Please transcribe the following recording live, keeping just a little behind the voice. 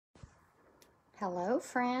Hello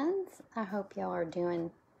friends, I hope y'all are doing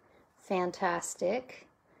fantastic.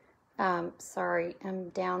 Sorry, I'm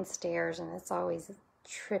downstairs and it's always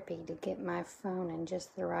trippy to get my phone in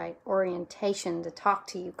just the right orientation to talk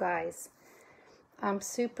to you guys. I'm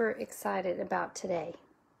super excited about today.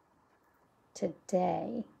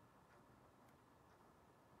 Today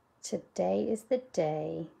is the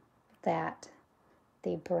day that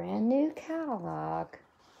the brand new catalog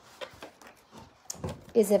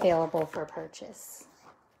is available for purchase.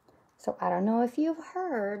 So I don't know if you've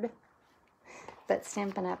heard, but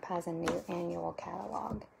Stampin' Up! Has a new annual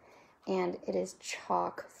catalog, and it is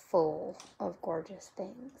chock full of gorgeous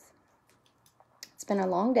things. It's been a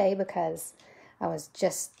long day because I was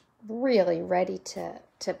just really ready to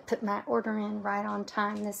put my order in right on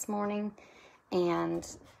time this morning, and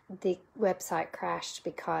the website crashed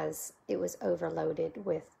because it was overloaded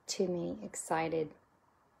with too many excited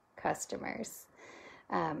customers.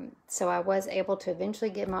 So I was able to eventually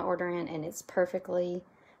get my order in, and it's perfectly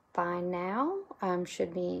fine now.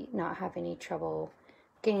 Should be not have any trouble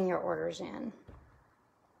getting your orders in.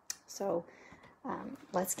 So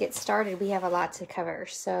let's get started. We have a lot to cover.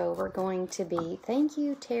 So we're going to be, thank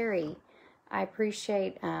you, Terry. I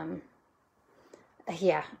appreciate, I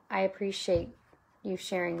appreciate you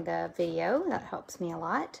sharing the video. That helps me a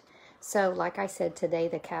lot. So like I said, today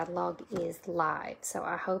the catalog is live. So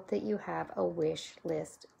I hope that you have a wish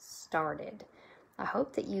list started. I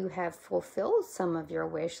hope that you have fulfilled some of your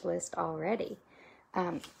wish list already.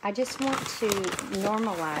 I just want to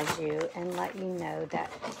normalize you and let you know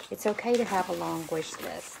that it's okay to have a long wish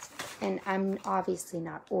list. And I'm obviously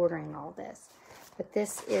not ordering all this, but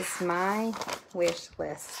this is my wish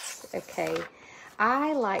list, okay?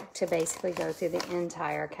 I like to basically go through the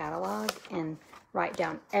entire catalog and write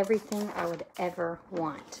down everything I would ever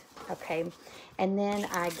want, okay? And then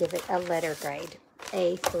I give it a letter grade,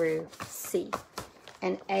 A through C.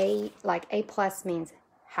 And A, like A plus means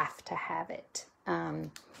have to have it.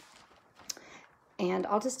 And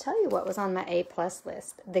I'll just tell you what was on my A plus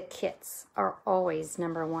list. The kits are always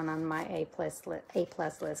 #1 on my A plus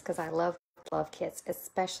list because I love kits,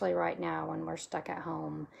 especially right now when we're stuck at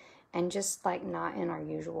home and just like not in our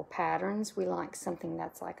usual patterns. We like something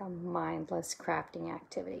that's like a mindless crafting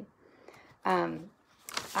activity.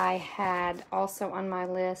 I had also on my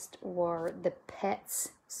list were the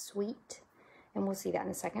Pets Suite, and we'll see that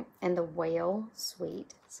in a second, and the Whale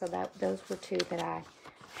Suite. So those were two that I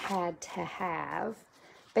had to have.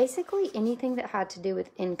 Basically anything that had to do with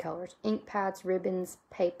in colors, ink pads, ribbons,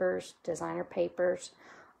 papers, designer papers,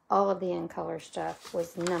 all of the in color stuff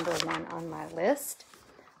was #1 on my list.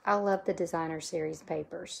 I love the designer series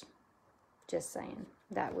papers. Just saying.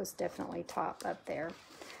 That was definitely top up there.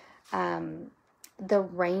 The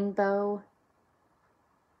rainbow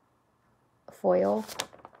foil,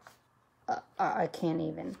 I can't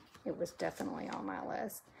even. It was definitely on my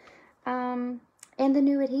list. And the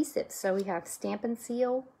new adhesives. So we have Stampin'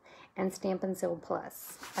 Seal and Stampin' Seal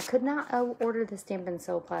Plus. I could not order the Stampin'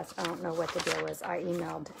 Seal Plus. I don't know what the deal is. I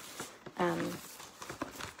emailed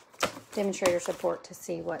demonstrator support to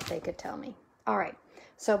see what they could tell me. All right,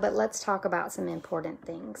 so but let's talk about some important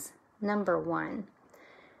things. #1,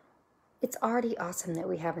 it's already awesome that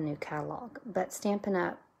we have a new catalog, but Stampin'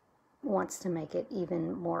 Up! Wants to make it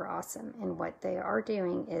even more awesome. And what they are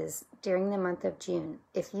doing is during the month of June,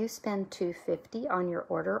 if you spend $250 on your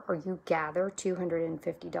order, or you gather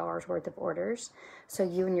 $250 worth of orders, so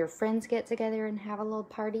you and your friends get together and have a little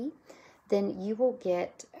party, then you will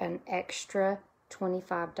get an extra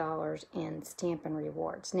 $25 in Stampin'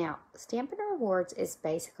 Rewards. Now, Stampin' Rewards is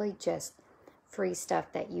basically just free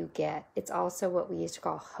stuff that you get. It's also what we used to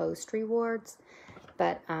call host rewards,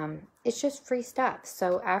 but it's just free stuff.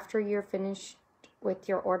 So after you're finished with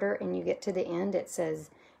your order and you get to the end, it says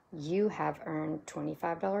you have earned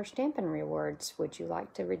 $25 Stampin' Rewards. Would you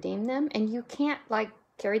like to redeem them? And you can't like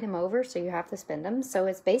carry them over, so you have to spend them. So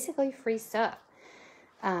it's basically free stuff.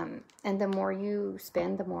 And the more you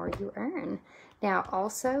spend, the more you earn. Now,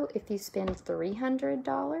 also, if you spend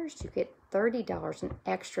 $300, you get $30 in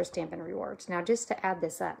extra Stampin' Rewards. Now, just to add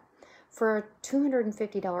this up, for a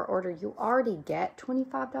 $250 order, you already get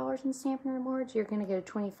 $25 in Stampin' Rewards. You're going to get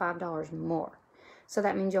 $25 more. So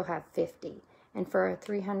that means you'll have $50. And for a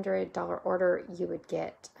 $300 order, you would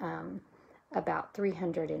get about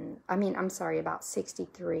about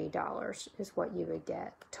 $63 is what you would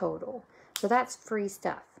get total. So that's free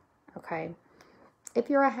stuff, okay? If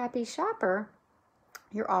you're a happy shopper,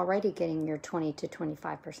 you're already getting your 20 to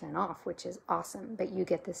 25% off, which is awesome, but you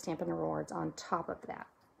get the Stampin' Rewards on top of that.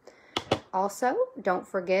 Also, don't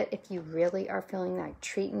forget, if you really are feeling like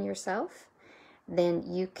treating yourself, then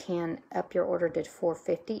you can up your order to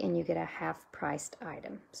 $4.50 and you get a half-priced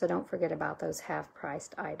item. So don't forget about those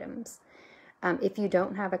half-priced items. If you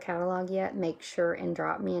don't have a catalog yet, make sure and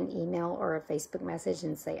drop me an email or a Facebook message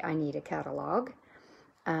and say, I need a catalog.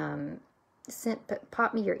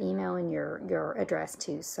 Pop me your email and your address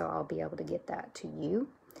too, so I'll be able to get that to you.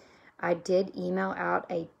 I did email out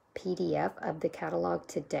a PDF of the catalog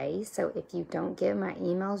today, so if you don't get my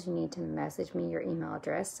emails, you need to message me your email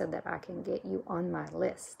address so that I can get you on my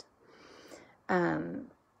list.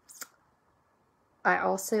 I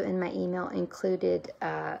also, in my email, included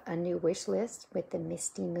a new wish list with the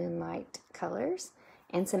Misty Moonlight colors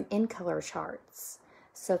and some in color charts.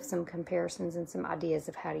 So some comparisons and some ideas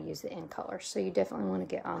of how to use the in colors. So you definitely want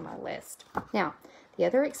to get on my list. Now, the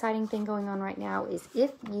other exciting thing going on right now is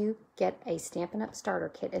if you get a Stampin' Up! Starter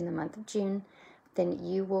Kit in the month of June, then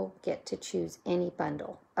you will get to choose any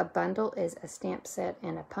bundle. A bundle is a stamp set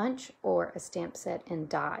and a punch, or a stamp set and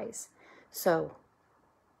dies. So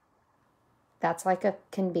that's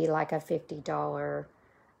can be like a $50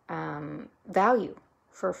 value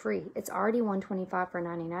for free. It's already $125 for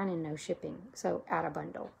 $99 and no shipping. So add a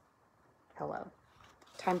bundle. Hello.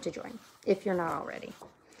 Time to join if you're not already.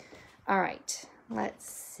 All right. Let's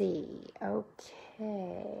see.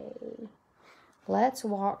 Okay. Let's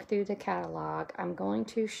walk through the catalog. I'm going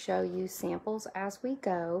to show you samples as we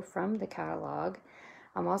go from the catalog.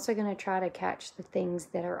 I'm also going to try to catch the things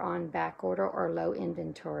that are on back order or low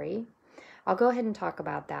inventory. I'll go ahead and talk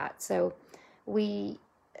about that. So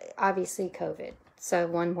obviously COVID, so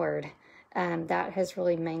one word, that has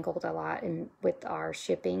really mangled a lot with our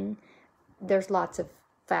shipping. There's lots of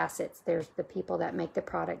facets. There's the people that make the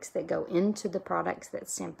products that go into the products that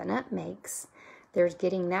Stampin' Up! Makes. There's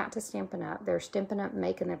getting that to Stampin' Up! There's Stampin' Up!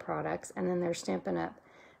 Making the products, and then there's Stampin' Up!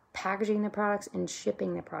 Packaging the products and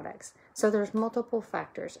shipping the products. So there's multiple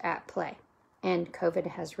factors at play, and COVID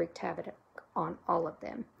has wreaked havoc on all of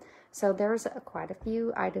them. So there's quite a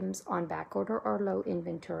few items on back order or low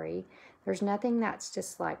inventory. There's nothing that's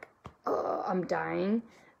just like, oh, I'm dying.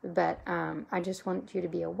 But I just want you to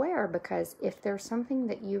be aware, because if there's something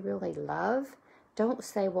that you really love, don't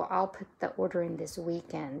say, well, I'll put the order in this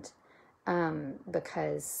weekend,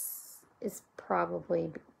 because it's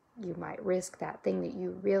probably, you might risk that thing that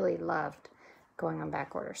you really loved going on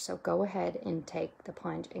back order. So go ahead and take the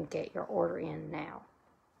plunge and get your order in now.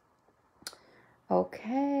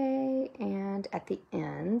 Okay, and at the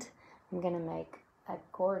end, I'm going to make a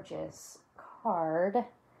gorgeous card.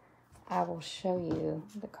 I will show you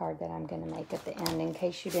the card that I'm going to make at the end in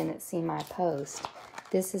case you didn't see my post.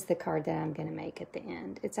 This is the card that I'm going to make at the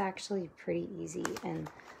end. It's actually pretty easy and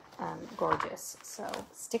gorgeous, so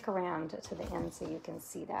stick around to the end so you can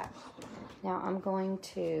see that. Now I'm going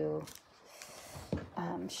to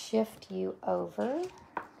shift you over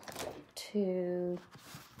to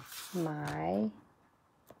my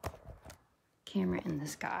camera in the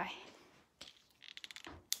sky.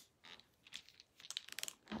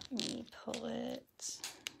 Let me pull it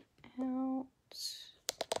out,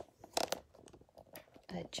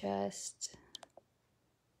 adjust,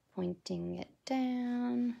 pointing it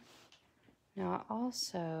down. Now I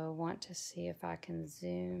also want to see if I can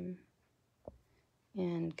zoom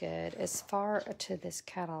in good as far to this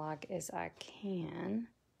catalog as I can.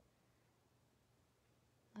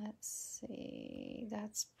 Let's see,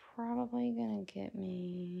 that's probably gonna get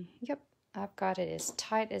me, yep, I've got it as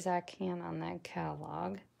tight as I can on that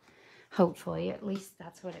catalog. Hopefully, at least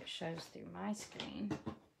that's what it shows through my screen.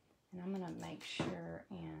 And I'm gonna make sure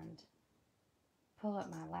and pull up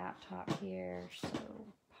my laptop here so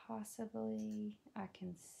possibly I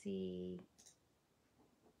can see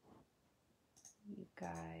you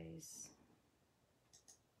guys.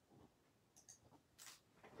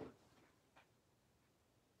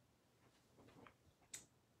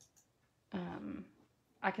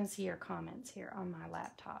 I can see your comments here on my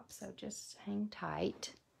laptop, so just hang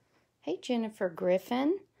tight. Hey, Jennifer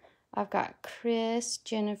Griffin. I've got Chris,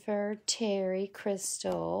 Jennifer, Terry,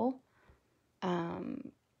 Crystal,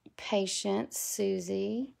 Patience,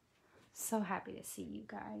 Susie. So happy to see you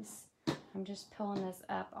guys. I'm just pulling this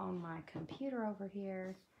up on my computer over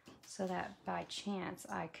here so that by chance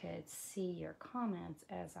I could see your comments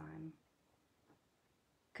as I'm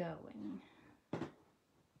going.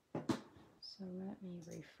 So let me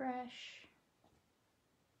refresh.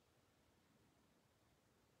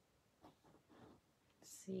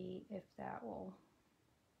 See if that will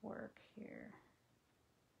work here.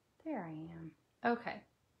 There I am. Okay.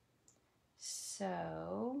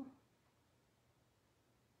 So,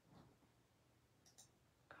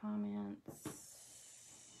 comments.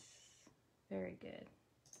 Very good.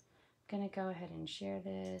 going to go ahead and share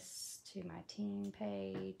this to my team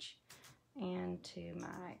page and to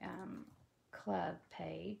my club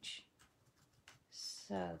page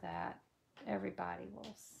so that everybody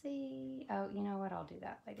will see. Oh, you know what? I'll do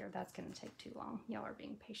that later. That's going to take too long. Y'all are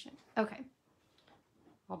being patient. Okay.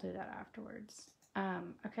 I'll do that afterwards.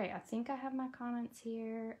 Okay, I think I have my comments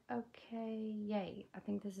here. Okay, yay. I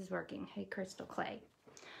think this is working. Hey, Crystal Clay.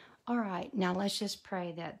 All right, now let's just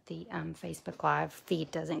pray that the Facebook Live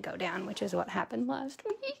feed doesn't go down, which is what happened last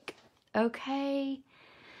week. Okay,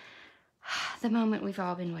 the moment we've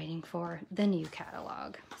all been waiting for, the new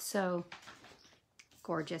catalog. So,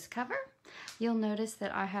 gorgeous cover. You'll notice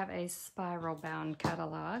that I have a spiral bound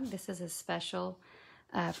catalog. This is a special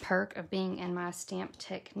perk of being in my Stamp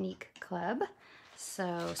Technique Club.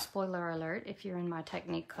 So, spoiler alert, if you're in my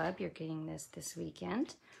Technique Club, you're getting this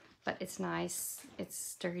weekend. But it's nice, it's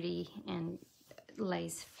sturdy, and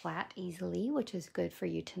lays flat easily, which is good for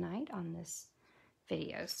you tonight on this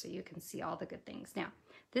video, so you can see all the good things. Now,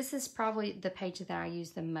 this is probably the page that I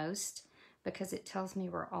use the most because it tells me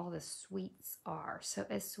where all the suites are. So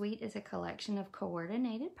a suite is a collection of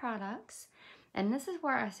coordinated products, and this is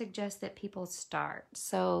where I suggest that people start.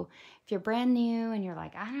 So if you're brand new and you're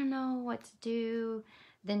like, I don't know what to do,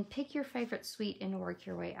 then pick your favorite suite and work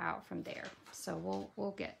your way out from there. So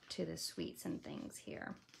we'll get to the suites and things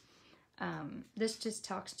here. This just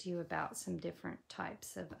talks to you about some different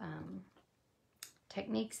types of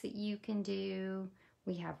techniques that you can do.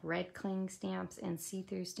 We have red cling stamps and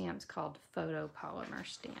see-through stamps called photopolymer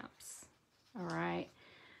stamps. All right.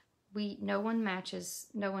 No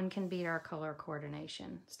one can beat our color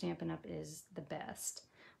coordination. Stampin' Up! Is the best.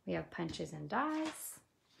 We have punches and dies.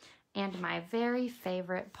 And my very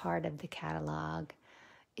favorite part of the catalog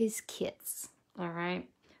is kits. All right.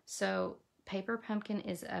 So Paper Pumpkin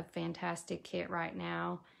is a fantastic kit right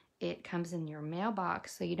now. It comes in your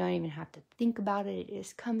mailbox, so you don't even have to think about it. It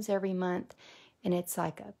just comes every month, and it's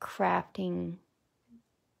like a crafting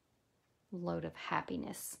load of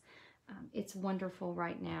happiness. It's wonderful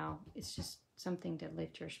right now. It's just something to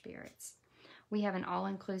lift your spirits. We have an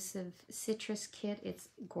all-inclusive citrus kit. It's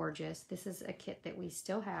gorgeous. This is a kit that we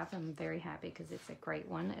still have. I'm very happy because it's a great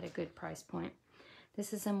one at a good price point.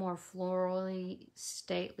 This is a more florally,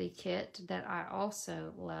 stately kit that I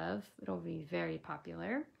also love. It'll be very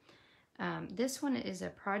popular. This one is a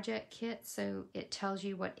project kit, so it tells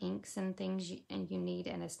you what inks and things you need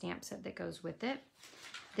and a stamp set that goes with it.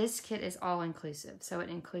 This kit is all-inclusive, so it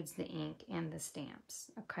includes the ink and the stamps,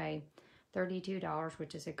 okay? $32,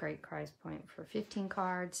 which is a great price point for 15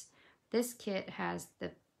 cards. This kit has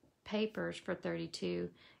the papers for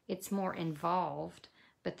 $32. It's more involved,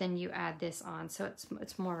 but then you add this on, so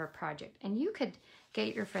it's more of a project. And you could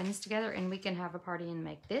get your friends together and we can have a party and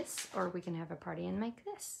make this, or we can have a party and make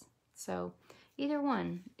this. So either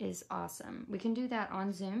one is awesome. We can do that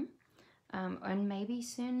on Zoom, and maybe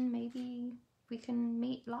soon, maybe we can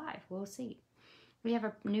meet live. We'll see. We have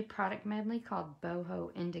a new product medley called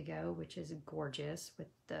Boho Indigo, which is gorgeous with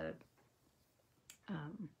the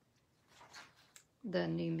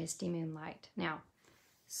new Misty Moonlight. Now,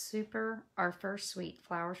 our first suite,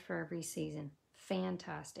 Flowers for Every Season.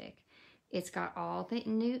 Fantastic. It's got all the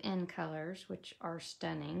new end colors, which are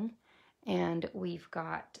stunning. And we've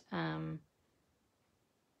got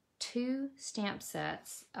 2 stamp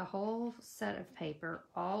sets, a whole set of paper,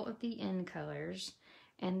 all of the end colors.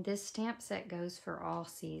 And this stamp set goes for all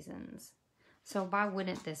seasons. So why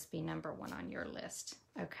wouldn't this be number 1 on your list?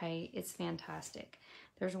 Okay, it's fantastic.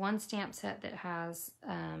 There's one stamp set that has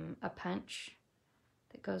a punch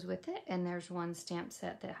that goes with it. And there's one stamp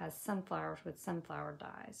set that has sunflowers with sunflower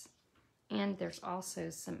dies. And there's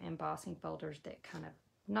also some embossing folders that kind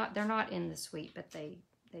of, they're not in the suite, but they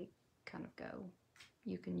kind of go.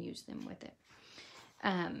 You can use them with it.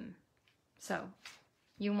 So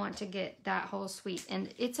you want to get that whole suite,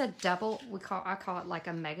 and it's a double. I call it like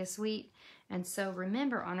a mega suite. And so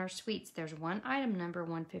remember, on our suites, there's one item number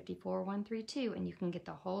 154, 132, and you can get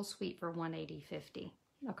the whole suite for $180.50.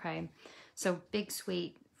 Okay, so big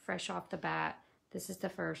suite, fresh off the bat. This is the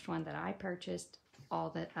first one that I purchased. All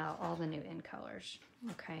the new end colors.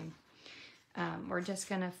 Okay. We're just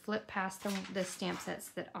going to flip past the stamp sets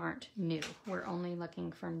that aren't new. We're only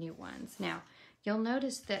looking for new ones. Now, you'll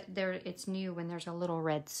notice that it's new when there's a little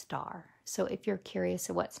red star. So if you're curious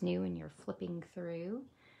of what's new and you're flipping through,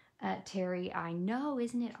 Terry, I know,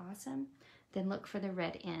 isn't it awesome? Then look for the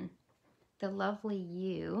red N. The Lovely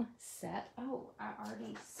You set. Oh, I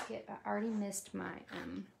already missed my,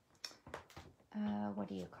 what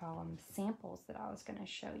do you call them? Samples that I was going to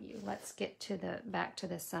show you. Let's get back to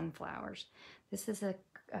the sunflowers. This is a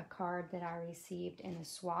card that I received in a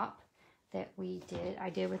swap that I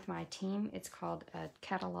did with my team. It's called a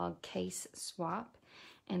catalog case swap,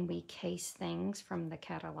 and we case things from the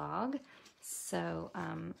catalog. So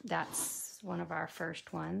that's one of our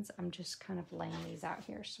first ones. I'm just kind of laying these out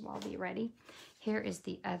here, so I'll be ready. Here is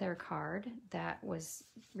the other card that was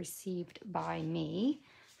received by me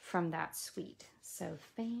from that suite. So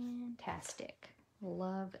fantastic.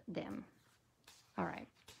 Love them. All right.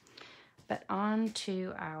 But on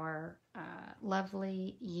to our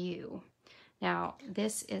lovely U. Now,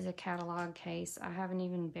 this is a catalog case. I haven't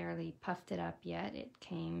even barely puffed it up yet. It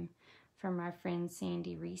came from my friend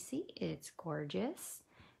Sandy Reese. It's gorgeous.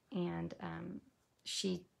 And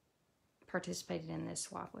she participated in this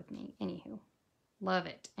swap with me. Anywho, love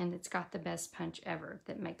it. And it's got the best punch ever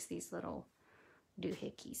that makes these little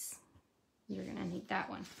doohickeys. You're going to need that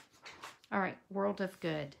one. All right, World of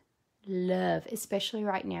Good. Love, especially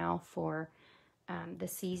right now for the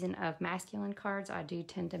season of masculine cards. I do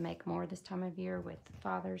tend to make more this time of year with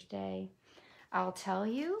Father's Day. I'll tell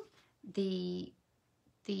you, the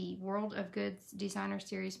World of Goods Designer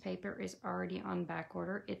Series paper is already on back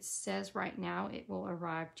order. It says right now it will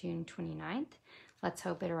arrive June 29th. Let's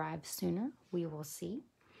hope it arrives sooner. We will see.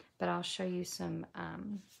 But I'll show you some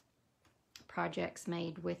projects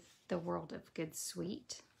made with the World of Goods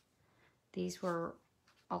suite. These were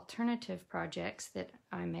alternative projects that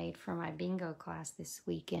I made for my bingo class this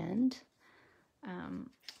weekend.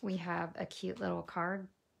 We have a cute little card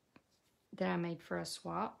that I made for a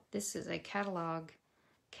swap. This is a catalog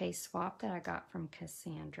case swap that I got from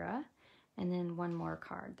Cassandra. And then one more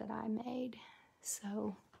card that I made.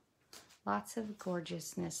 So lots of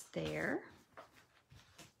gorgeousness there.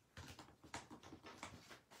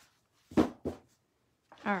 All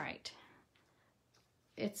right.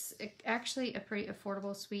 It's actually a pretty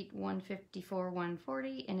affordable suite, $154,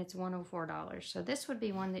 $140, and it's $104. So this would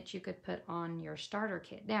be one that you could put on your starter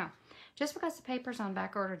kit. Now, just because the paper's on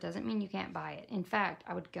back order doesn't mean you can't buy it. In fact,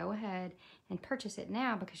 I would go ahead and purchase it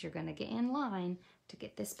now because you're going to get in line to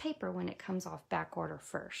get this paper when it comes off back order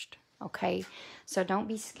first. Okay? So don't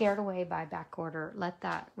be scared away by back order. Let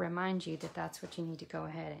that remind you that that's what you need to go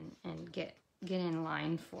ahead and get in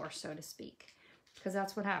line for, so to speak. Because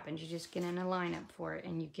that's what happens. You just get in a lineup for it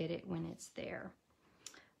and you get it when it's there.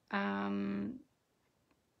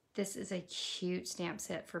 This is a cute stamp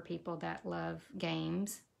set for people that love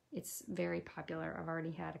games. It's very popular. I've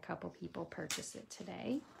already had a couple people purchase it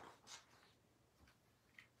today.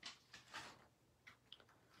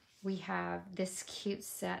 We have this cute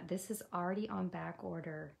set. This is already on back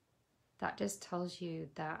order. That just tells you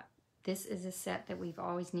that this is a set that we've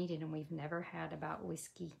always needed and we've never had about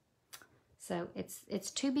whiskey. So it's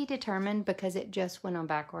to be determined because it just went on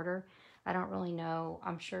back order. I don't really know.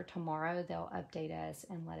 I'm sure tomorrow they'll update us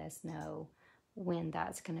and let us know when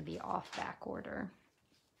that's going to be off back order.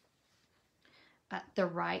 The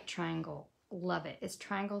right triangle. Love it. It's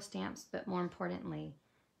triangle stamps, but more importantly,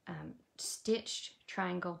 stitched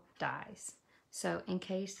triangle dies. So in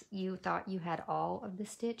case you thought you had all of the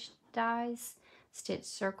stitched dies, stitched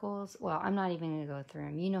circles, well, I'm not even going to go through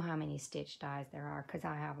them. You know how many stitched dies there are because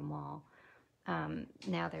I have them all.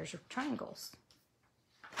 Now there's your triangles.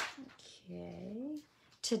 Okay.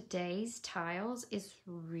 Today's tiles is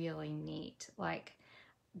really neat. Like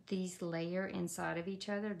these layer inside of each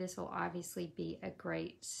other. This will obviously be a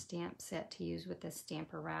great stamp set to use with the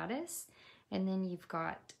Stamparatus. And then you've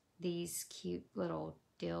got these cute little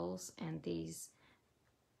dills and these.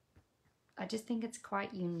 I just think it's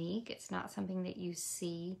quite unique. It's not something that you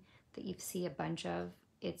see a bunch of.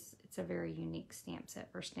 It's a very unique stamp set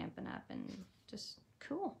for Stampin' Up! And just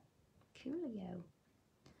cool. Coolio.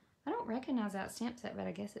 I don't recognize that stamp set, but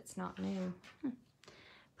I guess it's not new.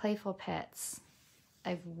 Playful Pets.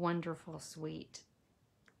 A wonderful suite.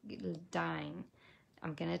 Dying.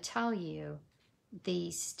 I'm going to tell you,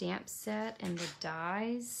 the stamp set and the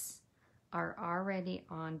dies are already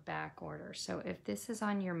on back order. So if this is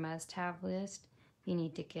on your must-have list, you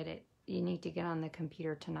need to get it. You need to get on the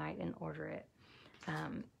computer tonight and order it.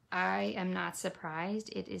 I am not surprised.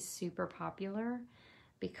 It is super popular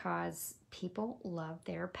because people love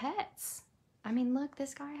their pets. I mean, look,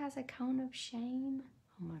 this guy has a cone of shame.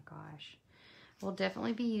 Oh my gosh. We'll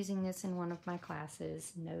definitely be using this in one of my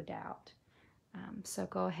classes, no doubt. So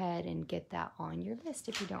go ahead and get that on your list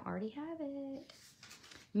if you don't already have it.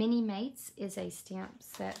 Mini Mates is a stamp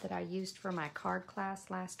set that I used for my card class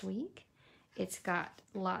last week. It's got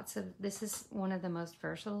lots of, this is one of the most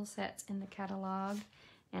versatile sets in the catalog,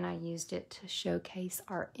 and I used it to showcase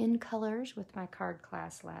our in colors with my card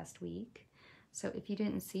class last week. So if you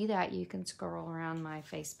didn't see that, you can scroll around my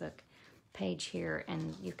Facebook page here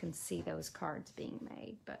and you can see those cards being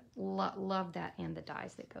made. But love that and the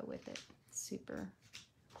dies that go with it. Super,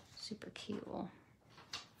 super cool.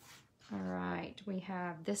 All right, we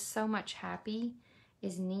have this So Much Happy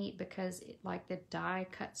is neat because it, like the die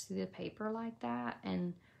cuts through the paper like that,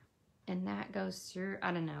 and that goes through.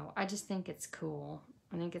 I don't know. I just think it's cool.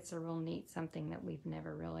 I think it's a real neat something that we've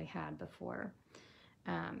never really had before.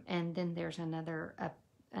 And then there's another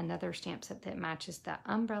stamp set that matches that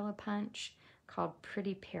umbrella punch called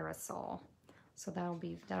Pretty Parasol. So that'll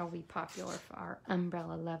be popular for our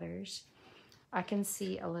umbrella lovers. I can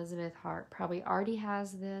see Elizabeth Hart probably already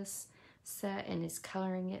has this set and is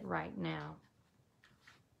coloring it right now.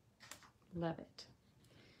 Love it.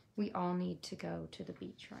 We all need to go to the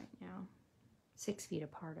beach right now. 6 feet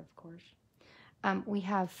apart, of course. We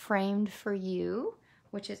have Framed for You,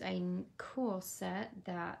 which is a cool set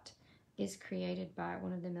that is created by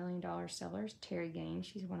one of the $1 Million sellers, Terry Gaines.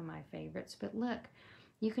 She's one of my favorites. But look,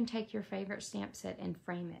 you can take your favorite stamp set and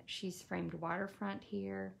frame it. She's framed waterfront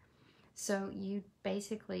here. So you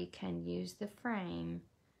basically can use the frame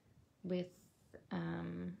with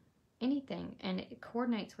anything, and it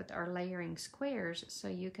coordinates with our layering squares, so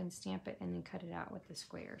you can stamp it and then cut it out with the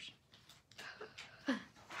squares.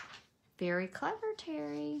 Very clever,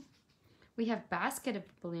 Terry. We have Basket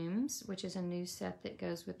of Blooms, which is a new set that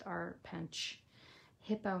goes with our punch.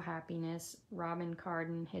 Hippo Happiness. Robin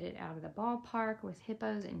Carden hit it out of the ballpark with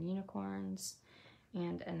hippos and unicorns,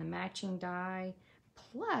 and the matching die.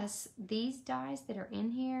 Plus, these dies that are in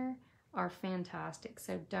here are fantastic.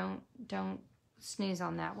 So don't snooze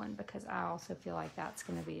on that one, because I also feel like that's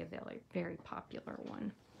going to be a very, very popular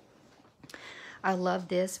one. I love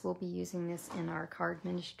this. We'll be using this in our card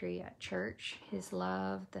ministry at church. His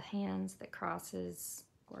Love, the hands, the crosses,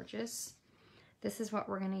 gorgeous. This is what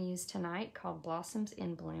we're going to use tonight, called Blossoms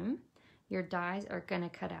in Bloom. Your dies are going to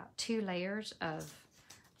cut out 2 layers of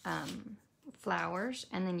flowers,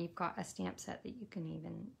 and then you've got a stamp set that you can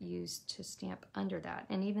even use to stamp under that.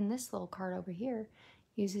 And even this little card over here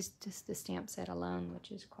uses just the stamp set alone,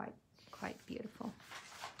 which is quite beautiful.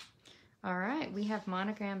 All right, we have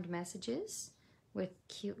monogrammed messages with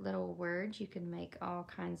cute little words. You can make all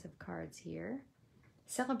kinds of cards here.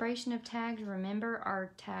 Celebration of tags. Remember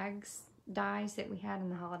our tags dies that we had in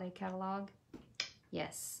the holiday catalog?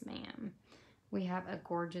 Yes, ma'am. We have a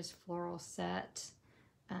gorgeous floral set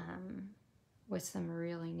with some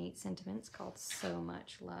really neat sentiments called So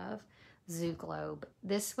Much Love. Zoo Globe.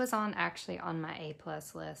 This was actually on my A+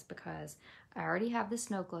 list because I already have the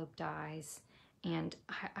snow globe dies, and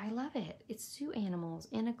I love it. It's zoo animals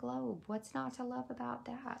in a globe. What's not to love about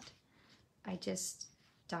that? I just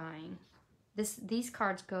dying. These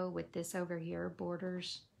cards go with this over here,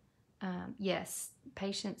 Borders. Yes,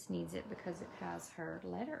 Patience needs it because it has her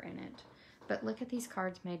letter in it. But look at these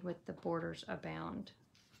cards made with the Borders Abound.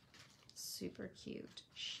 Super cute.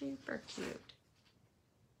 Super cute.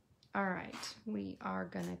 All right, we are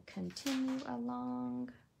going to continue along.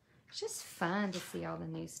 It's just fun to see all the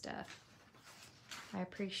new stuff. I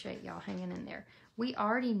appreciate y'all hanging in there. We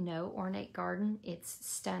already know Ornate Garden. It's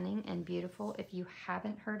stunning and beautiful. If you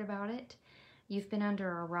haven't heard about it, you've been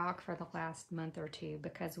under a rock for the last month or two,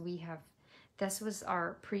 because this was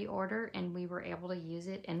our pre-order and we were able to use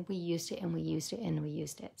it, and we used it and we used it and we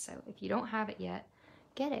used it. So if you don't have it yet,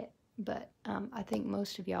 get it. But I think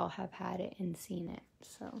most of y'all have had it and seen it.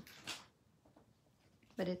 So,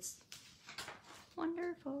 but it's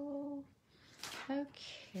wonderful.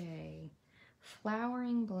 Okay,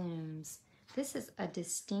 Flowering Blooms. This is a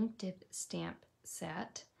distinctive stamp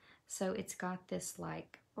set. So it's got this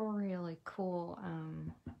like really cool,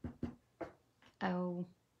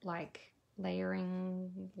 like layering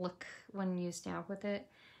look when you stamp with it.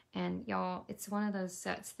 And y'all, it's one of those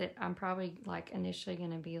sets that I'm probably like initially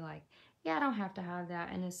going to be like, yeah, I don't have to have that.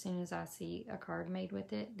 And as soon as I see a card made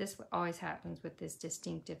with it, this always happens with this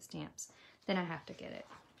distinctive stamps, then I have to get it.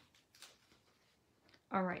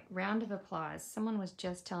 All right, round of applause. Someone was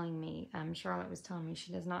just telling me, Charlotte was telling me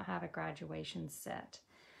she does not have a graduation set.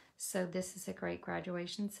 So this is a great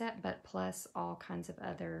graduation set, but plus all kinds of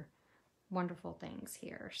other wonderful things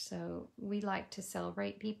here. So we like to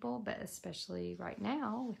celebrate people, but especially right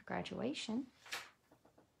now with graduation.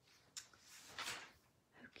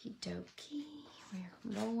 Okie dokie,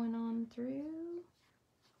 we're rolling on through.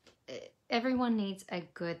 Everyone needs a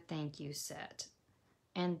good thank you set,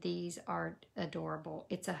 and these are adorable.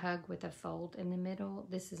 It's a hug with a fold in the middle.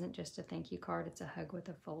 This isn't just a thank you card, it's a hug with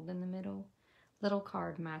a fold in the middle. Little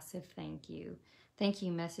card, massive thank you. Thank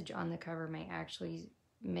you message on the cover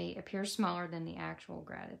may appear smaller than the actual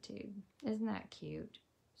gratitude. Isn't that cute?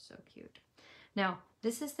 So cute. Now,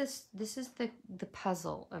 this is the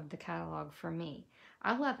puzzle of the catalog for me.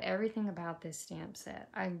 I love everything about this stamp set.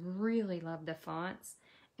 I really love the fonts,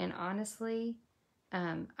 And honestly,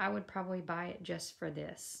 I would probably buy it just for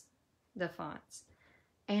this, the fonts.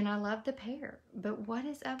 And I love the pear. But what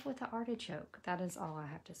is up with the artichoke? That is all I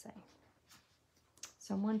have to say.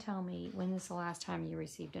 Someone tell me, when is the last time you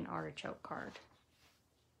received an artichoke card?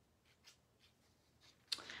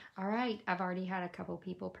 All right, I've already had a couple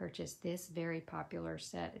people purchase this very popular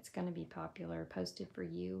set. It's going to be popular, posted for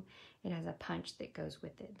you. It has a punch that goes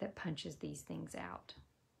with it that punches these things out.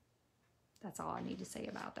 That's all I need to say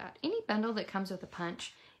about that. Any bundle that comes with a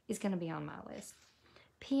punch is going to be on my list.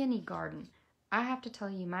 Peony Garden. I have to tell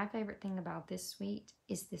you, my favorite thing about this suite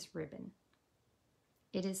is this ribbon.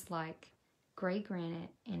 It is like gray granite,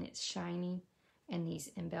 and it's shiny, and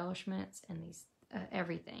these embellishments, and these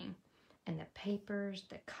everything. And the papers,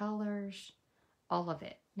 the colors, all of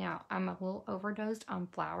it. Now, I'm a little overdosed on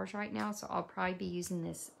flowers right now, so I'll probably be using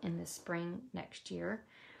this in the spring next year.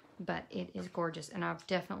 But it is gorgeous, and I've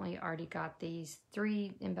definitely already got these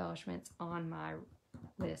 3 embellishments on my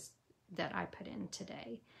list that I put in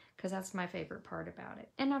today, because that's my favorite part about it.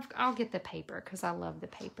 And I'll get the paper, because I love the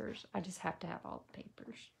papers. I just have to have all the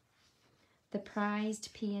papers. The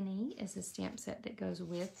Prized Peony is a stamp set that goes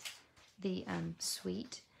with the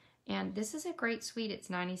suite. And this is a great suite. It's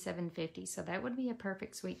 $97.50, so that would be a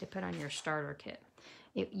perfect suite to put on your starter kit.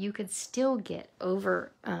 You could still get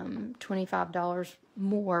over $25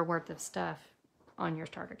 more worth of stuff on your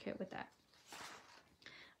starter kit with that.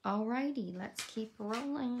 Alrighty, let's keep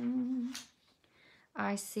rolling.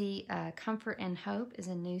 I see Comfort and Hope is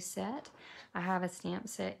a new set. I have a stamp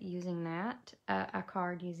set using that, a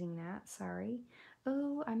card using that, sorry.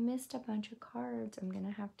 Oh, I missed a bunch of cards. I'm going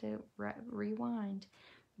to have to rewind.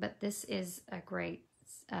 But this is a great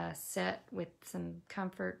set with some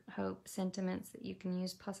comfort, hope, sentiments that you can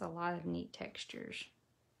use, plus a lot of neat textures.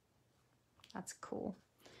 That's cool.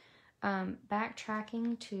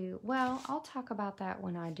 Backtracking to, well, I'll talk about that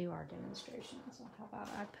when I do our demonstration. So how about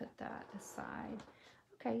I put that aside.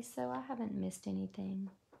 Okay, so I haven't missed anything.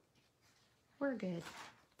 We're good.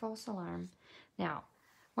 False alarm. Now,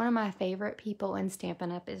 one of my favorite people in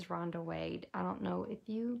Stampin' Up! Is Rhonda Wade. I don't know if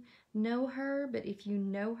you know her, but if you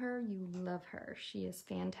know her, you love her. She is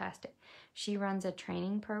fantastic. She runs a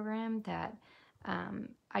training program that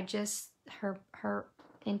her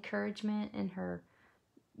encouragement and her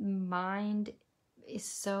mind is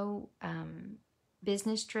so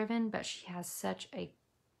business driven, but she has such a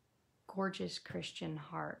gorgeous Christian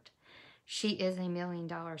heart. She is a $1 million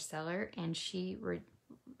seller, and she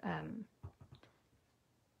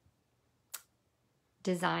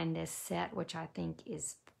designed this set, which I think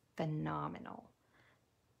is phenomenal.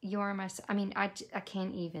 I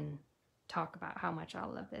can't even talk about how much I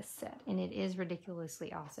love this set, and it is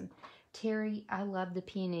ridiculously awesome. Terry, I love the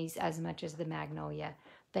peonies as much as the magnolia.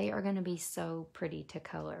 They are going to be so pretty to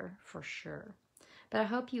color for sure. But I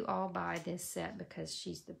hope you all buy this set because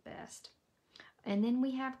she's the best. And then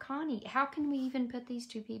we have Connie. How can we even put these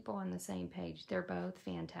two people on the same page? They're both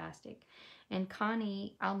fantastic. And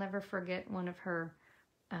Connie, I'll never forget one of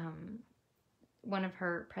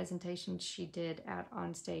her presentations she did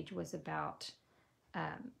on stage was about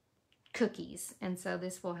cookies. And so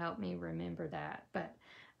this will help me remember that. But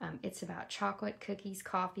it's about chocolate, cookies,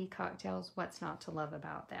 coffee, cocktails. What's not to love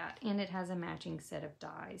about that? And it has a matching set of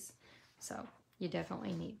dies. So you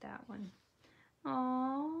definitely need that one.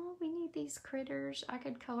 Oh, we need these critters. I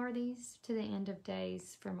could color these to the end of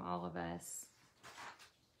days from all of us.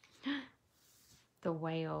 The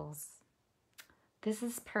whales. This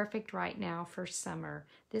is perfect right now for summer.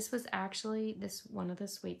 This was actually one of the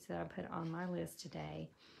suites that I put on my list today.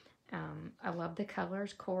 I love the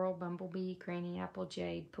colors: Coral, Bumblebee, Granny Apple,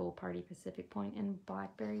 Jade, Pool Party, Pacific Point, and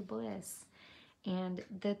Blackberry Bliss. And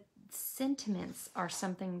the sentiments are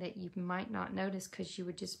something that you might not notice because you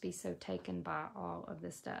would just be so taken by all of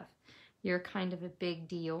the stuff. You're kind of a big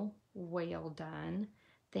deal. Well done.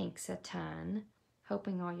 Thanks a ton.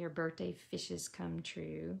 Hoping all your birthday fishes come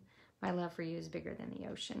true. My love for you is bigger than the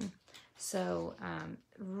ocean. So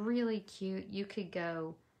really cute. You could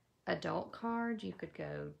go adult cards. You could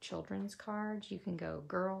go children's cards. You can go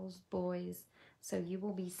girls, boys. So you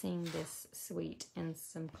will be seeing this suite in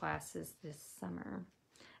some classes this summer.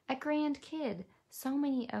 A grand kid. So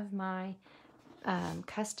many of my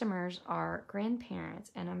customers are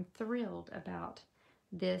grandparents, and I'm thrilled about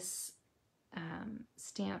this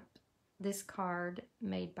this card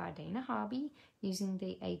made by Dana Hobby using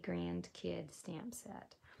the A Grand Kid stamp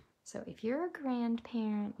set. So if you're a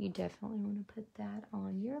grandparent, you definitely want to put that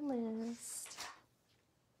on your list.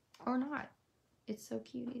 Or not. It's so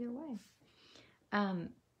cute either way.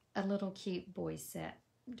 A little cute boy set.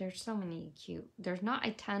 There's so many cute. There's not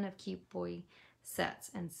a ton of cute boy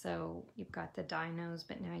sets. And so you've got the dinos,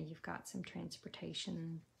 but now you've got some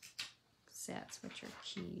transportation sets, which are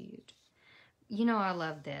cute. You know, I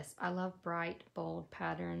love this. I love bright, bold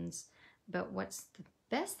patterns, but what's the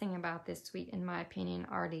best thing about this suite, in my opinion,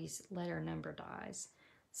 are these letter number dies.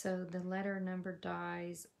 So the letter number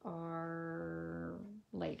dies are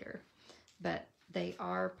later, but they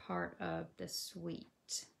are part of the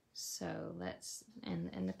suite. So let's,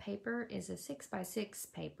 and the paper is a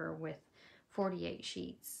 6x6 paper with 48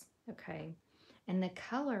 sheets, okay? And the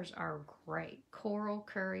colors are great. Coral,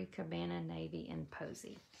 Curry, Cabana, Navy, and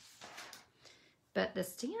Posy. But the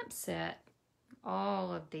stamp set,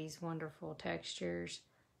 all of these wonderful textures,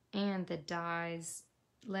 and the dies,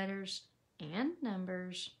 letters, and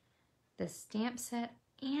numbers, the stamp set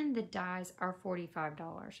and the dies are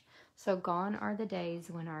 $45. So gone are the days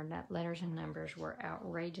when our letters and numbers were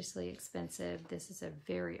outrageously expensive. This is a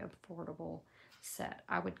very affordable set.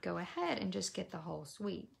 I would go ahead and just get the whole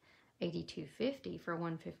suite. $82.50 for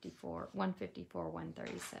 $154,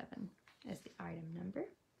 $137 as the item number.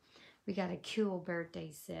 We got a cool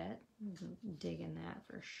birthday set. Digging that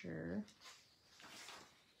for sure.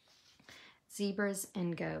 Zebras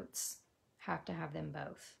and goats. Have to have them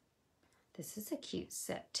both. This is a cute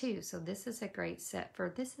set too. So this is a great set for,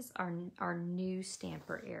 this is our new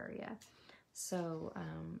stamper area. So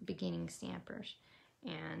beginning stampers.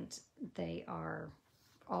 And they are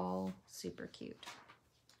all super cute.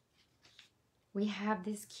 We have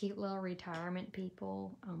this cute little retirement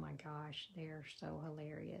people. Oh my gosh, they are so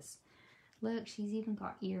hilarious. Look, she's even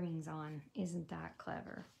got earrings on. Isn't that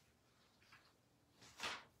clever?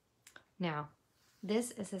 Now,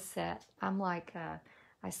 this is a set. I'm like,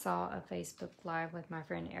 I saw a Facebook Live with my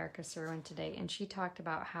friend Erica Serwin today, and she talked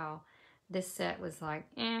about how this set was like,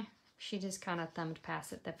 she just kind of thumbed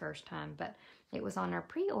past it the first time, but it was on our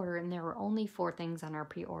pre-order, and there were only 4 things on our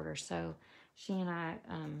pre-order, so she and I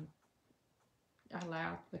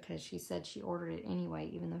laughed because she said she ordered it anyway,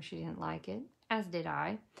 even though she didn't like it, as did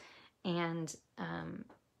I, and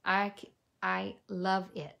I love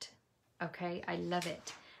it, okay? I love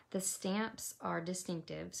it. The stamps are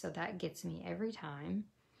distinctive, so that gets me every time.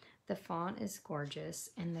 The font is gorgeous,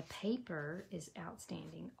 and the paper is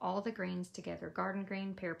outstanding. All the greens together, garden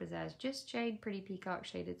green, pear pizzazz, just jade, pretty peacock,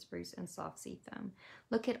 shaded spruce, and soft sea foam.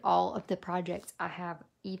 Look at all of the projects I have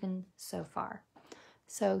even so far.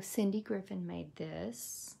 So Cindy Griffin made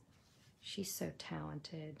this. She's so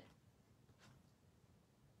talented.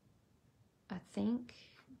 I think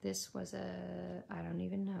this was I don't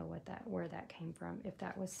even know where that came from. If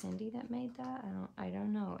that was Cindy that made that, I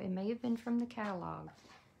don't know. It may have been from the catalog.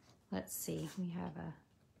 Let's see. We have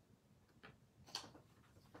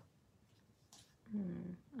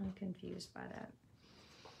I'm confused by that.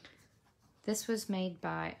 This was made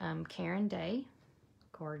by Karen Day.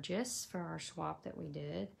 Gorgeous for our swap that we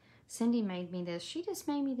did. Cindy made me this. She just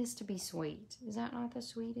made me this to be sweet. Is that not the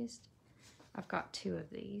sweetest? I've got 2 of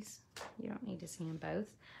these. You don't need to see them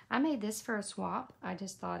both. I made this for a swap. I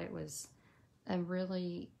just thought it was a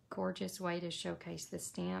really gorgeous way to showcase the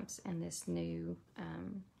stamps and this new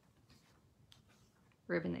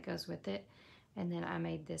ribbon that goes with it. And then I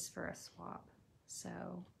made this for a swap. So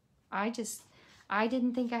I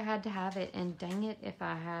didn't think I had to have it, and dang it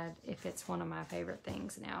if it's one of my favorite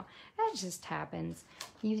things now. That just happens.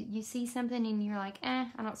 You see something and you're like, I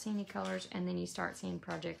don't see any colors, and then you start seeing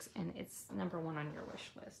projects and it's #1 on your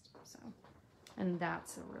wish list. So, and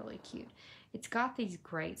that's really cute. It's got these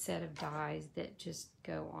great set of dies that just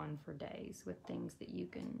go on for days with things that you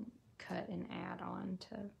can cut and add on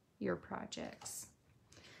to your projects.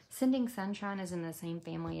 Sending Sunshine is in the same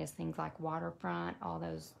family as things like Waterfront, all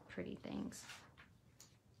those pretty things.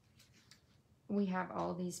 We have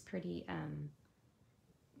all these pretty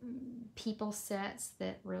people sets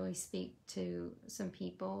that really speak to some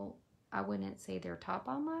people. I wouldn't say they're top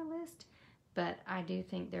on my list, but I do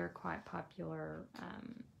think they're quite popular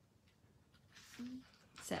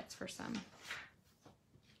sets for some.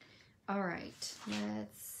 All right,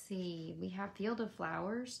 let's see. We have Field of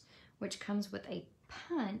Flowers, which comes with a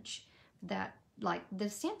punch that, like, the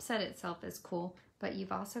stamp set itself is cool, but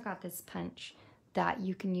you've also got this punch that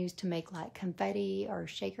you can use to make like confetti or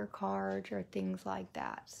shaker cards or things like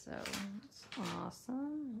that. So it's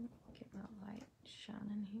awesome. Get my light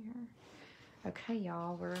shining here. Okay,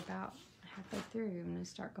 y'all, we're about halfway through. I'm gonna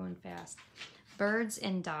start going fast. Birds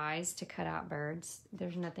and dies to cut out birds.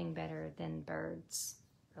 There's nothing better than birds,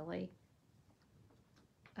 really.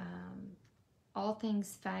 All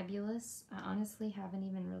Things Fabulous. I honestly haven't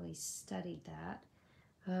even really studied that.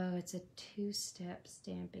 Oh, it's a 2-step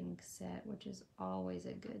stamping set, which is always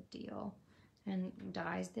a good deal. And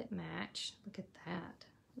dies that match. Look at that.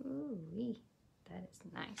 Ooh-wee. That is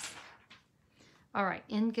nice. All right,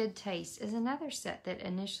 In Good Taste is another set that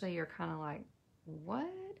initially you're kind of like, what?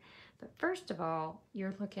 But first of all,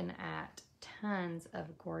 you're looking at tons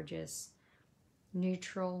of gorgeous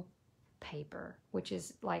neutral paper, which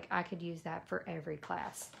is like, I could use that for every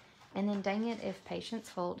class. And then dang it if Patience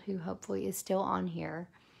Holt, who hopefully is still on here,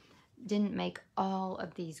 didn't make all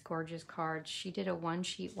of these gorgeous cards. She did a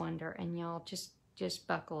one-sheet wonder, and y'all just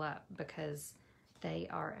buckle up because they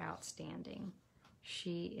are outstanding.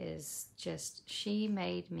 She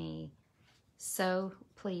made me so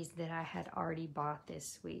pleased that I had already bought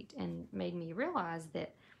this suite and made me realize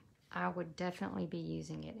that I would definitely be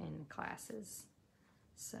using it in classes.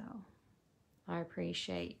 So I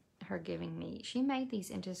appreciate her giving me, she made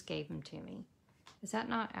these and just gave them to me. Is that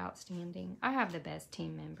not outstanding? I have the best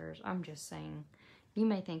team members. I'm just saying. You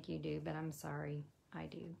may think you do, but I'm sorry. I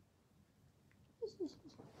do.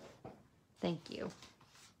 Thank you.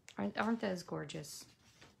 Aren't those gorgeous?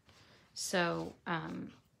 So,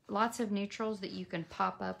 lots of neutrals that you can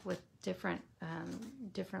pop up with different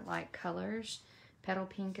like colors. Petal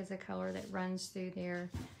Pink is a color that runs through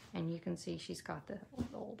there. And you can see she's got the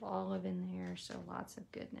old olive in there. So, lots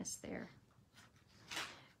of goodness there.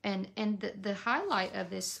 And the highlight of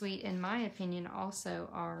this suite, in my opinion, also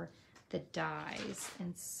are the dies.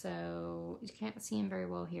 And so, you can't see them very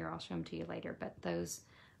well here. I'll show them to you later. But those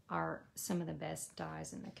are some of the best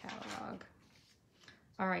dies in the catalog.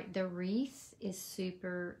 All right, the wreath is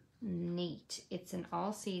super neat. It's an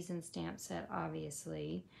all-season stamp set,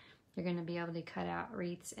 obviously. You're going to be able to cut out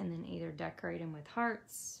wreaths and then either decorate them with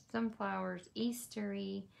hearts, sunflowers,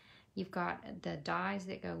 Eastery. You've got the dies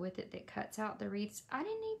that go with it that cuts out the wreaths. I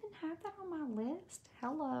didn't even have that on my list.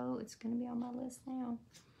 Hello, it's going to be on my list now.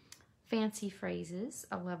 Fancy phrases.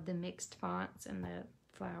 I love the mixed fonts and the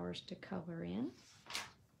flowers to color in.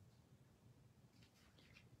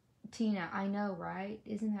 Tina, I know, right?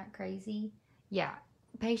 Isn't that crazy? Yeah,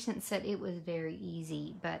 Patience said it was very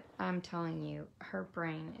easy, but I'm telling you, her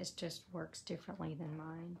brain just works differently than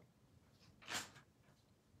mine.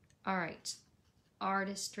 All right,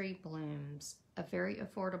 Artistry Blooms, a very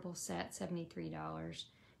affordable set, $73.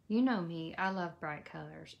 You know me, I love bright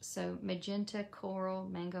colors. So magenta, coral,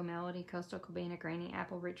 mango melody, coastal cabana, granny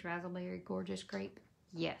apple, rich raspberry, gorgeous grape.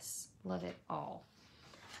 Yes, love it all.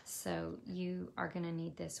 So you are going to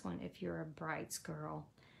need this one if you're a brights girl.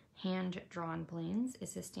 Hand-drawn blends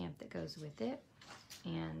is a stamp that goes with it.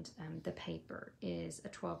 And the paper is a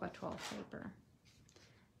 12 by 12 paper.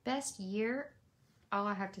 Best year, all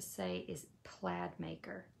I have to say is Plaid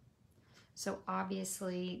Maker. So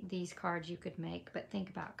obviously these cards you could make, but think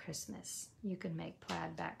about Christmas. You could make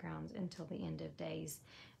plaid backgrounds until the end of days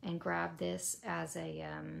and grab this as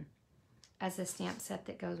a stamp set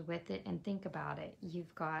that goes with it, and think about it.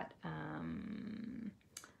 You've got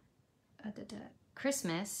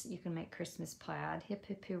Christmas. You can make Christmas plaid, hip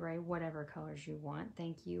hip hooray, whatever colors you want.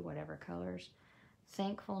 Thank you, whatever colors.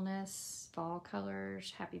 Thankfulness, fall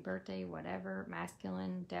colors, happy birthday, whatever,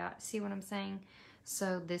 masculine, doubt. See what I'm saying?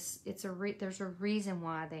 So there's a reason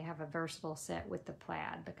why they have a versatile set with the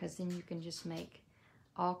plaid, because then you can just make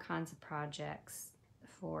all kinds of projects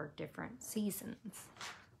for different seasons.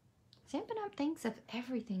 Stampin' Up! Thinks of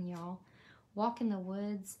everything, y'all. Walk in the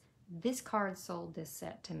Woods. This card sold this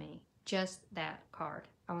set to me. Just that card.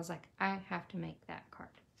 I was like, I have to make that card.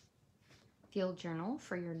 Field Journal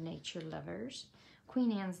for your nature lovers.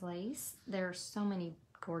 Queen Anne's Lace. There are so many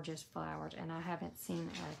gorgeous flowers, and I haven't seen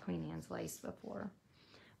a Queen Anne's Lace before.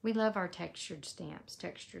 We love our textured stamps.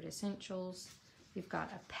 Textured Essentials. You've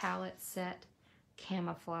got a palette set,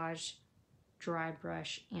 camouflage, dry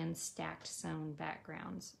brush, and stacked sewn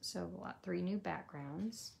backgrounds. So 3 new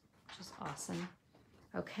backgrounds, which is awesome.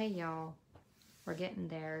 Okay, y'all, we're getting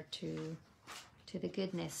there to the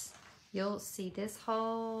goodness. You'll see this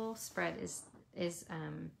whole spread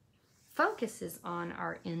focuses on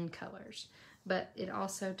our end colors, but it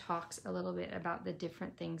also talks a little bit about the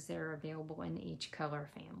different things that are available in each color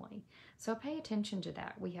family. So pay attention to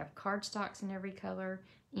that. We have cardstocks in every color,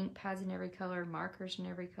 ink pads in every color, markers in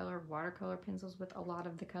every color, watercolor pencils with a lot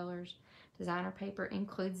of the colors. Designer paper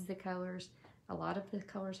includes the colors. A lot of the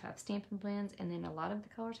colors have Stampin' Blends, and then a lot of the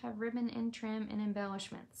colors have ribbon and trim and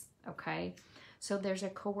embellishments, okay? So there's a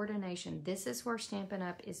coordination. This is where Stampin'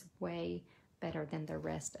 Up! Is way better than the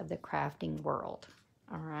rest of the crafting world,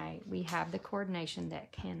 all right? We have the coordination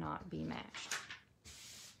that cannot be matched.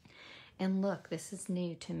 And look, this is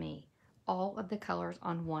new to me. All of the colors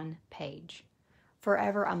on one page.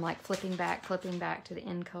 Forever, I'm like flipping back to the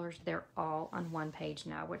end colors. They're all on one page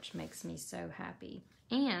now, which makes me so happy.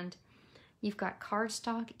 And you've got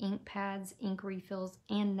cardstock, ink pads, ink refills,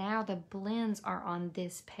 and now the blends are on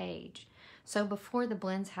this page. So before the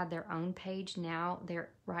blends had their own page, now they're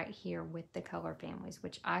right here with the color families,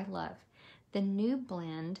 which I love. The new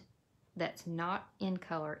blend that's not in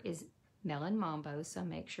color is Melon Mambo, so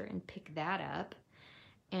make sure and pick that up.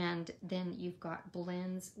 And then you've got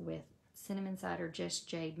blends with Cinnamon Cider, Just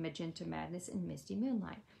Jade, Magenta Madness, and Misty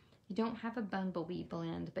Moonlight. You don't have a Bumblebee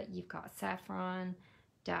blend, but you've got Saffron,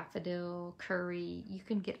 Daffodil, Curry. You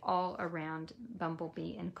can get all around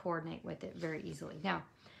Bumblebee and coordinate with it very easily. Now,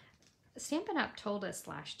 Stampin' Up! Told us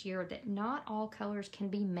last year that not all colors can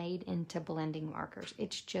be made into blending markers.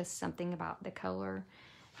 It's just something about the color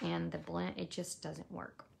and the blend. It just doesn't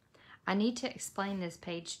work. I need to explain this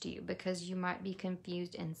page to you because you might be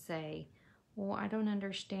confused and say, well, I don't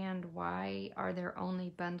understand. Why are there only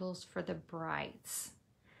bundles for the brights?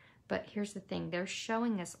 But here's the thing. They're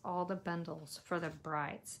showing us all the bundles for the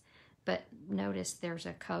brights. But notice there's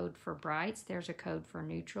a code for brights. There's a code for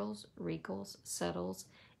neutrals, regals, subtles,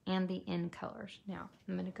 and the in colors. Now,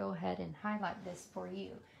 I'm going to go ahead and highlight this for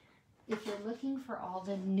you. If you're looking for all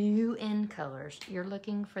the new in colors, you're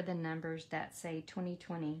looking for the numbers that say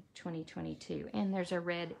 2020, 2022, and there's a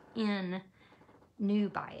red in new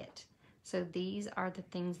by it. So these are the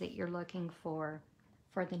things that you're looking for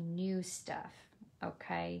the new stuff,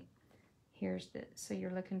 okay? Here's the, so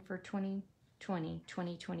you're looking for 2020,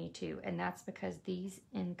 2022, and that's because these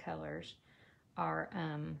in colors are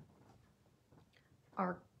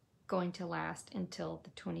going to last until the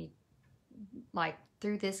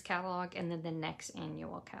through this catalog and then the next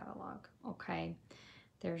annual catalog, okay?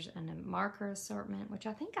 There's a marker assortment, which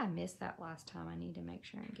I think I missed that last time. I need to make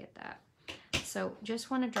sure and get that. So just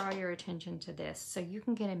want to draw your attention to this. So you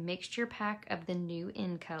can get a mixture pack of the new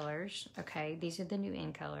in colors, okay? These are the new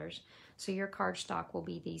in colors. So your cardstock will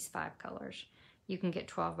be these 5 colors. You can get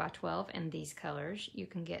 12 by 12 in these colors. You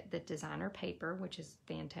can get the designer paper, which is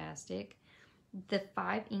fantastic. The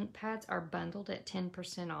 5 ink pads are bundled at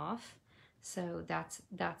 10% off. So that's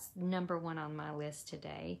number 1 on my list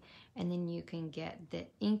today. And then you can get the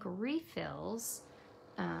ink refills.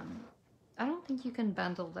 I don't think you can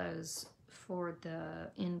bundle those for the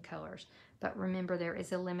in colors, but remember there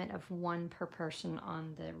is a limit of 1 per person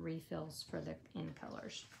on the refills for the in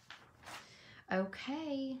colors.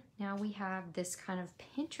 Okay, now we have this kind of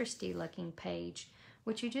Pinteresty looking page,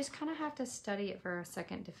 which you just kind of have to study it for a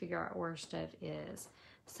second to figure out where stuff is.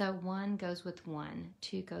 So 1 goes with 1,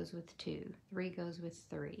 2 goes with 2, 3 goes with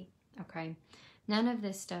 3, okay? None of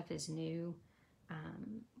this stuff is new.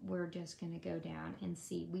 We're just going to go down and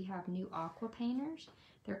see. We have new aqua painters.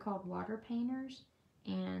 They're called water painters,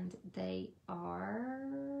 and they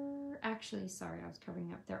are, actually, sorry, I was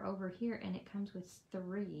covering up. They're over here, and it comes with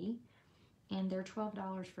 3, and they're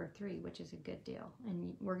 $12 for 3, which is a good deal.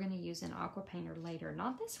 And we're going to use an aqua painter later.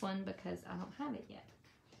 Not this one, because I don't have it yet.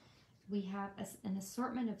 We have an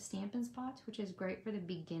assortment of Stampin' Spots, which is great for the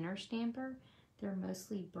beginner stamper. They're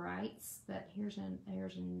mostly brights, but here's a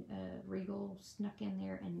regal snuck in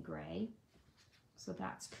there in gray. So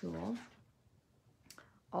that's cool.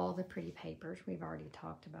 All the pretty papers, we've already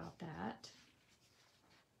talked about that.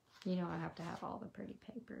 You know I have to have all the pretty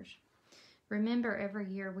papers. Remember, every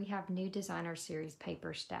year we have new designer series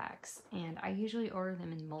paper stacks, and I usually order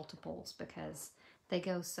them in multiples because they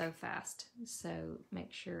go so fast. So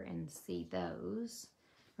make sure and see those.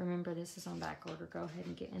 Remember, this is on back order. Go ahead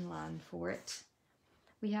and get in line for it.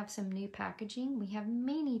 We have some new packaging. We have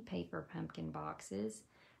mini paper pumpkin boxes,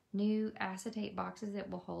 new acetate boxes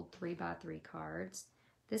that will hold 3 by 3 cards.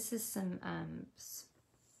 This is some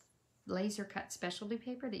laser cut specialty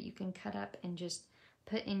paper that you can cut up and just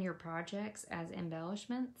put in your projects as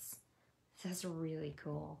embellishments. That's really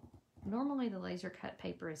cool. Normally the laser cut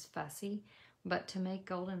paper is fussy, but to make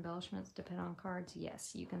gold embellishments to put on cards,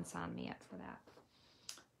 yes, you can sign me up for that.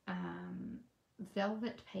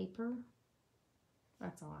 Velvet paper.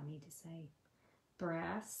 That's all I need to say.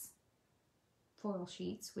 Brass foil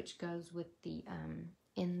sheets, which goes with the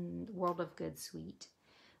In World of Good suite.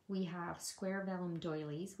 We have square vellum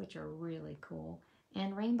doilies, which are really cool.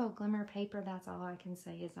 And rainbow glimmer paper, that's all I can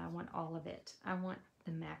say is I want all of it. I want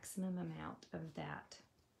the maximum amount of that.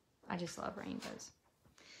 I just love rainbows.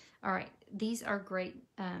 All right, these are great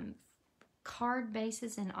card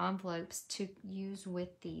bases and envelopes to use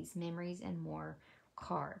with these Memories and More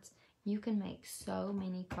cards. You can make so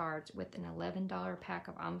many cards with an $11 pack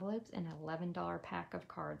of envelopes and an $11 pack of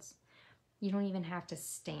cards. You don't even have to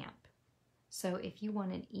stamp. So if you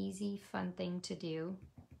want an easy, fun thing to do,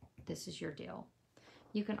 this is your deal.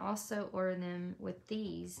 You can also order them with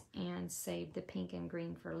these and save the pink and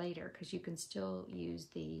green for later, because you can still use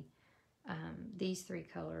these 3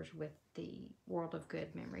 colors with the World of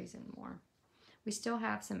Good Memories and More. We still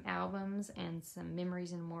have some albums and some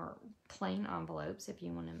memories and more plain envelopes if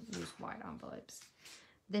you want to use white envelopes.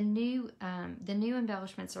 The new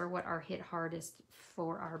embellishments are what are hit hardest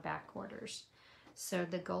for our back orders. So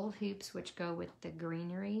the gold hoops, which go with the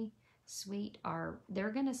greenery suite, they're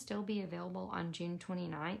going to still be available on June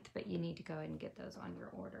 29th, but you need to go ahead and get those on your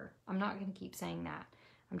order. I'm not going to keep saying that.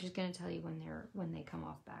 I'm just going to tell you when they come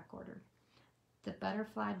off back order. The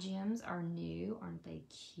butterfly gems are new. Aren't they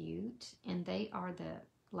cute? And they are the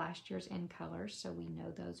last year's in colors, so we know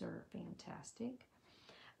those are fantastic.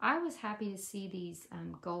 I was happy to see these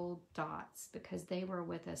gold dots because they were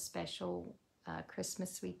with a special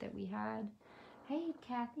Christmas suite that we had. Hey,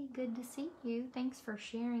 Kathy, good to see you. Thanks for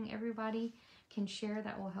sharing. Everybody can share.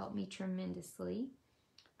 That will help me tremendously.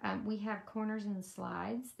 We have corners and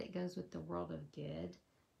slides that goes with the World of Good.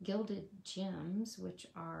 Gilded gems, which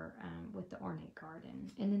are with the ornate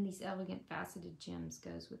garden. And then these elegant faceted gems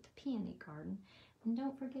goes with the peony garden. And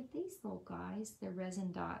don't forget these little guys, the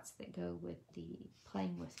resin dots that go with the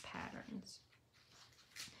playing with patterns.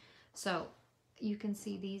 So you can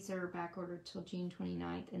see these are back ordered till June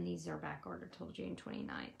 29th, and these are back ordered till June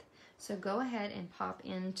 29th. So go ahead and pop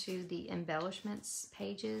into the embellishments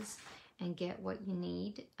pages and get what you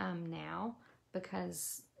need now,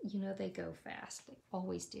 because you know they go fast. They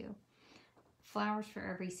always do. Flowers for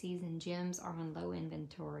Every Season gems are on low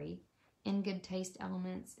inventory. In Good Taste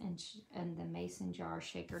Elements and the Mason Jar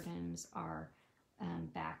Shaker Domes are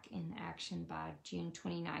back in action by June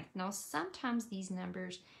 29th. Now, sometimes these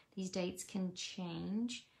dates can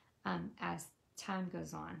change as time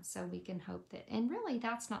goes on. So we can hope that, and really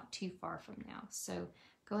that's not too far from now. So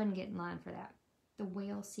go ahead and get in line for that. The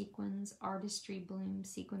Whale Sequins, Artistry Bloom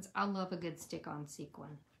Sequins. I love a good stick-on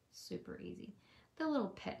sequin. Super easy. The little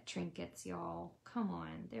pet trinkets, y'all. Come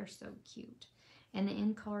on, they're so cute. And the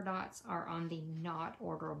in color dots are on the not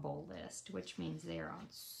orderable list, which means they're on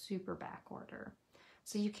super back order.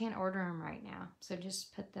 So you can't order them right now. So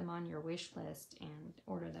just put them on your wish list and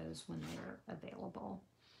order those when they're available.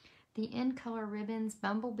 The in color ribbons,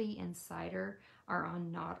 Bumblebee and Cider, are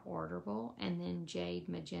on not orderable. And then Jade,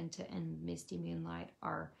 Magenta, and Misty Moonlight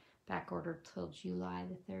are back ordered till July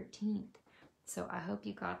the 13th. So I hope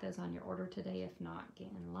you got those on your order today. If not,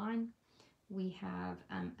 get in line. We have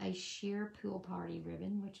a sheer pool party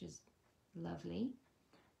ribbon, which is lovely.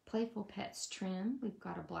 Playful Pets trim. We've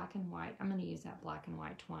got a black and white. I'm going to use that black and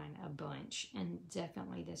white twine a bunch, and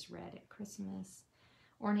definitely this red at Christmas.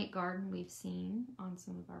 Ornate Garden we've seen on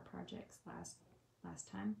some of our projects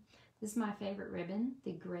last time. This is my favorite ribbon,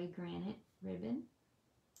 the gray granite ribbon.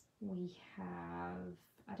 We have,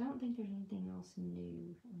 I don't think there's anything else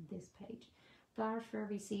new on this page. Flowers for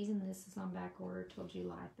Every Season, this is on back order till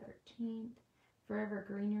July 13th. Forever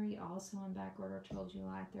Greenery, also on back order till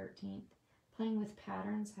July 13th. Playing with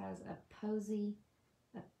Patterns has a posy,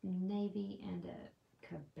 a navy, and a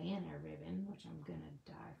cabana ribbon, which I'm going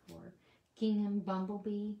to die for. Gingham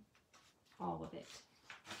Bumblebee, all of it.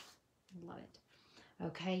 Love it.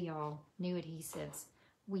 Okay, y'all, new adhesives.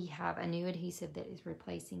 We have a new adhesive that is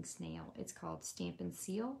replacing Snail. It's called Stampin'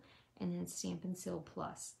 Seal, and then Stampin' Seal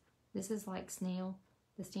Plus. This is like Snail.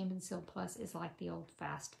 The Stampin' Seal Plus is like the old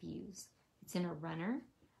Fast Fuse. It's in a runner.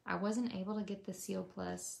 I wasn't able to get the Seal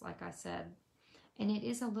Plus, like I said, and it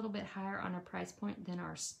is a little bit higher on a price point than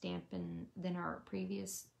our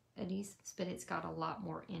previous adhesives, but it's got a lot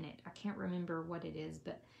more in it. I can't remember what it is,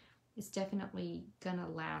 but it's definitely gonna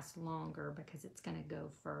last longer because it's gonna go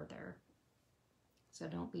further. So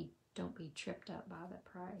don't be tripped up by the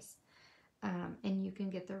price. And you can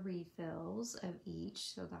get the refills of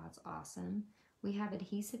each, so that's awesome. We have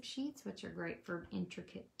adhesive sheets, which are great for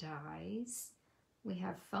intricate dies. We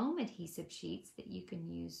have foam adhesive sheets that you can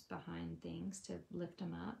use behind things to lift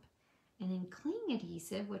them up. And then cling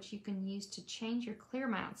adhesive, which you can use to change your clear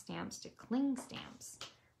mount stamps to cling stamps.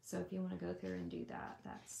 So if you want to go through and do that,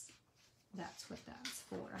 that's what that's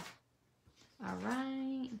for. All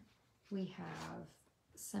right, we have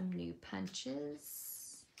some new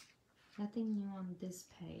punches. Nothing new on this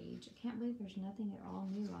page. I can't believe there's nothing at all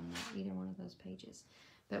new on either one of those pages.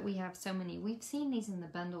 But we have so many. We've seen these in the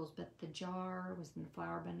bundles, but the jar was in the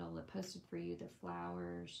flower bundle. The Posted For You, the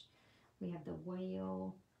flowers. We have the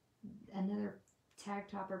whale, another tag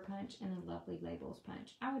topper punch, and a lovely labels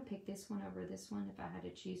punch. I would pick this one over this one if I had to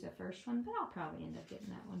choose a first one, but I'll probably end up getting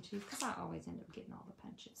that one too because I always end up getting all the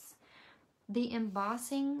punches. The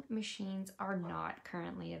embossing machines are not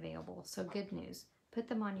currently available, so good news. Put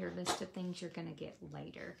them on your list of things you're going to get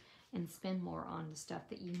later and spend more on the stuff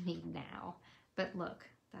that you need now. But look,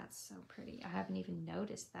 that's so pretty. I haven't even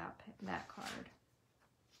noticed that card.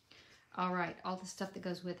 All right, all the stuff that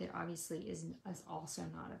goes with it obviously is also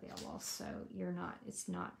not available. So it's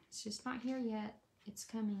just not here yet. It's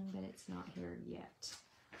coming, but it's not here yet.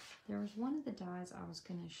 There was one of the dies I was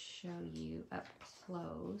going to show you up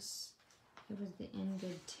close. It was the In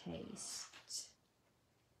Good Taste.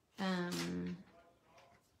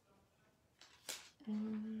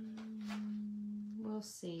 We'll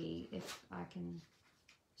see if I can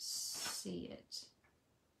see it.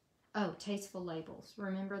 Oh, Tasteful Labels.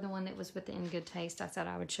 Remember the one that was with the In Good Taste? I said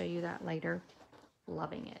I would show you that later.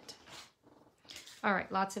 Loving it. All right,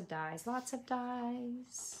 lots of dies. Lots of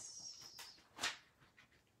dies.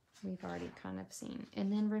 We've already kind of seen.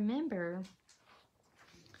 And then remember,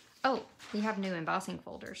 oh, we have new embossing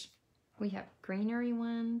folders. We have greenery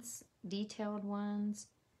ones, detailed ones,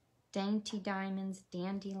 dainty diamonds,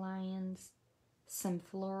 dandelions, some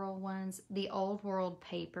floral ones. The Old World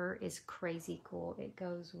paper is crazy cool. It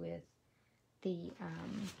goes with the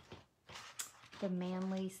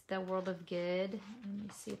Manly's, the World of Good. Let me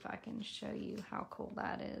see if I can show you how cool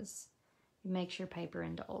that is. It makes your paper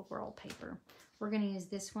into Old World paper. We're going to use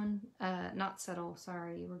this one, not subtle,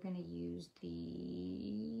 sorry. We're going to use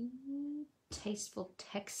the Tasteful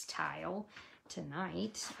Textile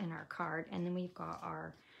tonight in our card. And then we've got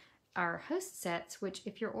our host sets, which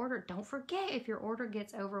if your order, don't forget, if your order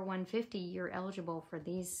gets over $150, you're eligible for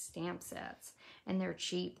these stamp sets. And they're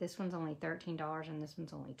cheap. This one's only $13 and this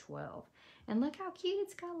one's only $12. And look how cute,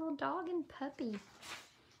 it's got a little dog and puppy.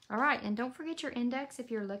 All right, and don't forget your index if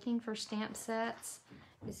you're looking for stamp sets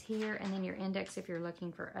is here, and then your index if you're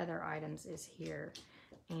looking for other items is here.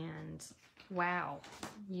 And wow,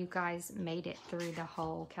 you guys made it through the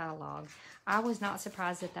whole catalog. I was not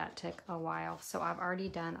surprised that took a while, so I've already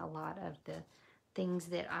done a lot of the things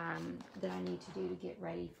that I need to do to get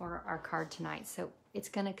ready for our card tonight. So it's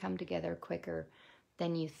gonna come together quicker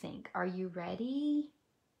than you think. Are you ready?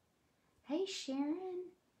 Hey Sharon,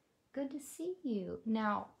 good to see you.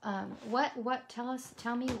 Now,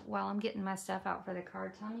 tell me while I'm getting my stuff out for the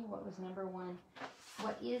card, tell me what was number one.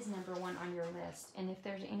 What is number one on your list? And if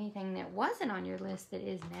there's anything that wasn't on your list that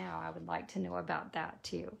is now, I would like to know about that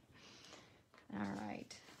too. All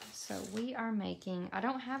right, so we are making, I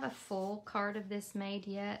don't have a full card of this made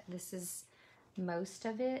yet. This is most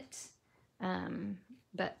of it,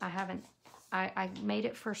 but I made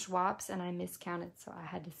it for swaps and I miscounted, so I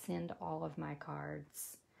had to send all of my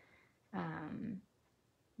cards.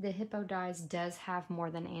 The Hippo dies does have more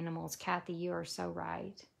than animals. Kathy, you are so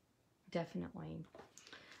right. Definitely.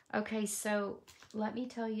 Okay, so let me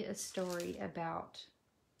tell you a story about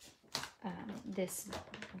this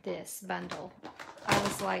bundle. I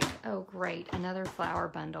was like, oh great, another flower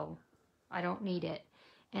bundle. I don't need it.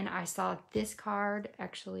 And I saw this card.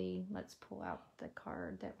 Actually, let's pull out the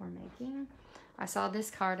card that we're making. I saw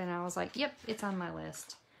this card and I was like, yep, it's on my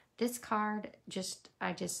list. This card,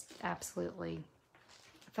 I just absolutely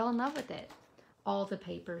fell in love with it. All the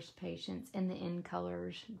papers, patience, and the in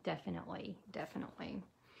colors, definitely.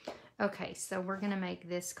 Okay, so we're gonna make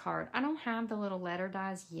this card. I don't have the little letter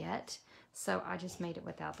dies yet, so I just made it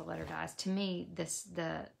without the letter dies. To me,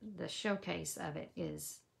 the showcase of it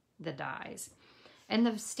is the dies. And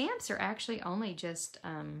the stamps are actually only just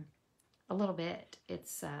a little bit.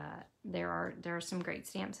 It's there are some great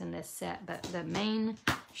stamps in this set, but the main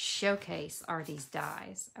showcase are these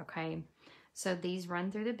dies, okay? So these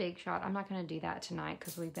run through the Big Shot. I'm not going to do that tonight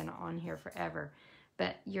because we've been on here forever.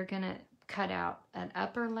 But you're going to cut out an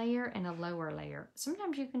upper layer and a lower layer.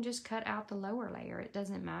 Sometimes you can just cut out the lower layer. It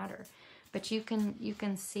doesn't matter. But you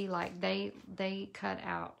can see like they cut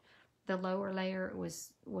out the lower layer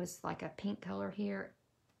was like a pink color here,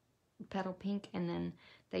 petal pink, and then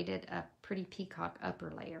they did a pretty peacock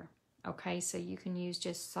upper layer. Okay, so you can use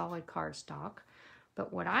just solid cardstock.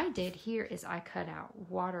 But what I did here is I cut out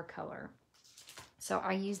watercolor. So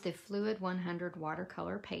I used the Fluid 100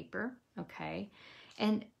 watercolor paper, okay?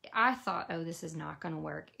 And I thought, oh, this is not going to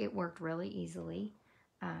work. It worked really easily.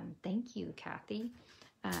 Thank you, Kathy.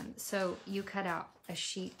 So you cut out a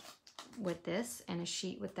sheet with this and a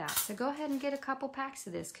sheet with that. So go ahead and get a couple packs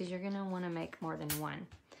of this because you're going to want to make more than one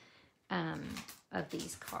of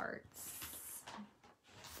these cards.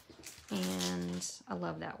 And I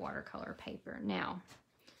love that watercolor paper. Now,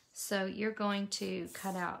 so you're going to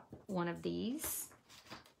cut out one of these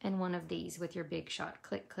and one of these with your Big Shot.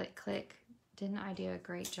 Click, click, click. Didn't I do a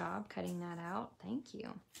great job cutting that out? Thank you.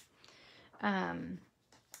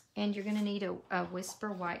 And you're going to need a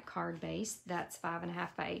Whisper White card base. That's 5.5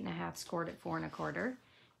 by 8.5, scored at 4 1/4.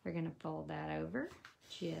 You're going to fold that over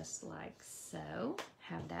just like so.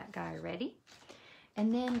 Have that guy ready.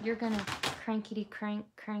 And then you're going to crank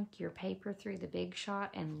your paper through the Big Shot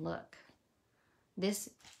and look. This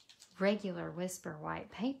regular Whisper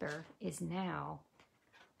white paper is now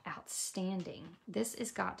outstanding. This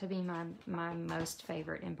has got to be my most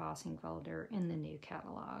favorite embossing folder in the new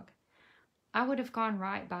catalog. I would have gone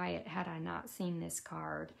right by it had I not seen this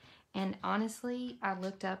card. And honestly, I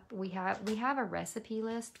looked up, we have a recipe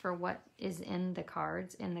list for what is in the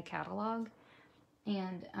cards in the catalog.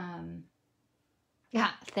 And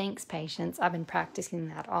yeah, thanks, Patience. I've been practicing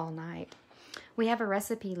that all night. We have a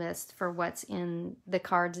recipe list for what's in the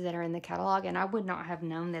cards that are in the catalog, and I would not have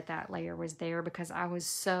known that that layer was there because I was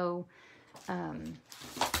so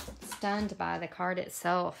stunned by the card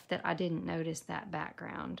itself that I didn't notice that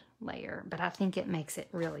background layer. But I think it makes it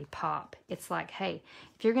really pop. It's like, hey,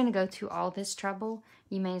 if you're going to go to all this trouble,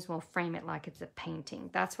 you may as well frame it like it's a painting.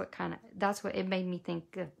 That's what it made me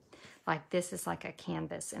think of, like this is like a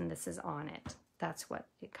canvas and this is on it. That's what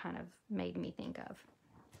it kind of made me think of.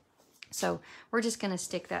 So we're just going to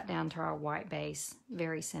stick that down to our white base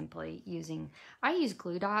very simply I use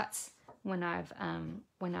glue dots when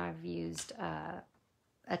I've used a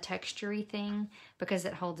textury thing because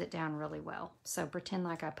it holds it down really well. So pretend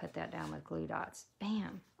like I put that down with glue dots.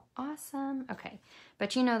 Bam. Awesome. Okay.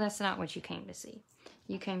 But you know that's not what you came to see.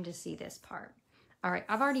 You came to see this part. All right.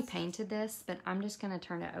 I've already painted this, but I'm just going to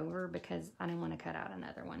turn it over because I didn't want to cut out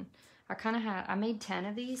another one. I made 10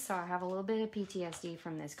 of these, so I have a little bit of PTSD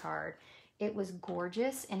from this card. It was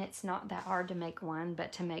gorgeous, and it's not that hard to make one,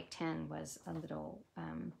 but to make 10 was a little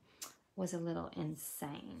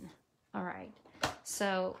insane. All right.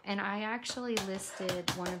 So, and I actually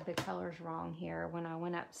listed one of the colors wrong here when I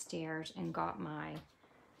went upstairs and got my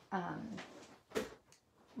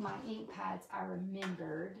my ink pads. I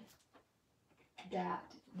remembered that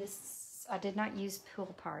I did not use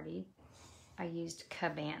Pool Party. I used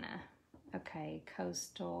Cabana. Okay,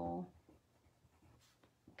 Coastal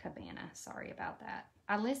Cabana. Sorry about that.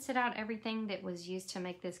 I listed out everything that was used to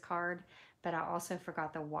make this card, but I also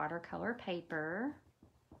forgot the watercolor paper.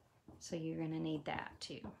 So you're going to need that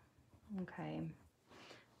too. Okay.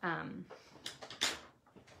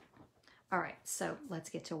 All right, so let's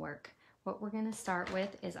get to work. What we're going to start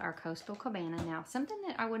with is our Coastal Cabana. Now, something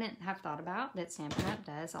that I wouldn't have thought about that Stampin' Up!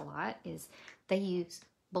 Does a lot is they use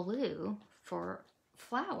blue for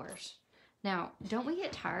flowers. Now, don't we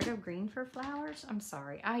get tired of green for flowers? I'm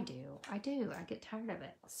sorry, I do. I get tired of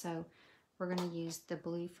it. So we're going to use the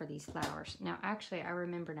blue for these flowers. Now, actually, I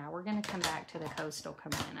remember now. We're going to come back to the Coastal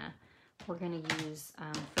Cabana. We're going to use,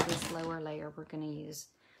 for this lower layer, we're going to use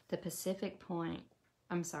the Pacific Point.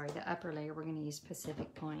 I'm sorry, the upper layer, we're going to use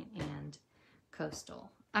Pacific Point and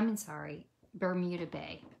Coastal. Bermuda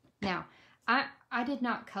Bay. Now, I did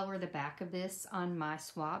not color the back of this on my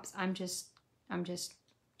swaps. I'm just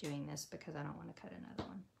doing this because I don't want to cut another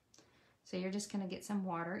one. So you're just going to get some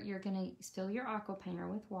water. You're going to fill your aqua painter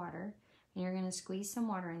with water, and you're going to squeeze some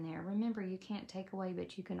water in there. Remember, you can't take away,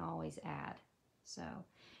 but you can always add. So,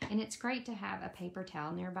 and it's great to have a paper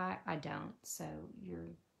towel nearby. I don't, so you're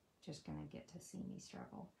just going to get to see me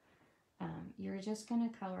struggle. You're just going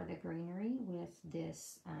to color the greenery with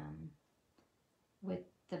this, with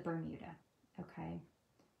the Bermuda, okay?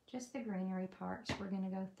 Just the greenery parts we're going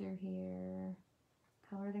to go through here.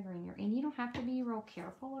 Color the greenery. And you don't have to be real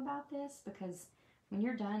careful about this because when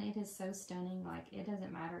you're done, it is so stunning. Like, it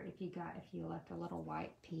doesn't matter if you left a little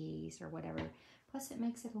white piece or whatever. Plus, it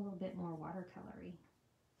makes it a little bit more watercolory.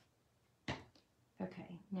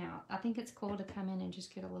 Okay, now, I think it's cool to come in and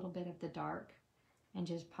just get a little bit of the dark and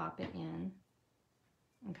just pop it in.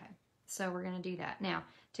 Okay, so we're going to do that. Now,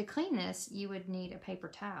 to clean this, you would need a paper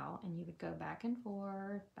towel, and you would go back and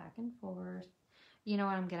forth, back and forth. You know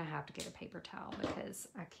what, I'm going to have to get a paper towel because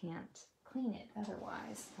I can't clean it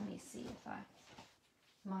otherwise. Let me see if I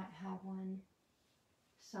might have one,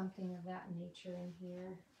 something of that nature in here.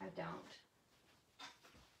 I don't.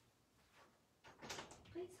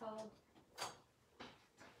 Please hold.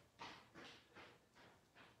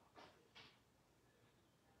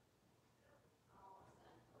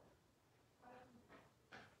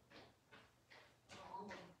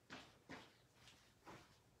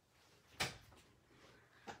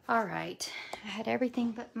 All right, I had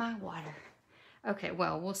everything but my water. Okay,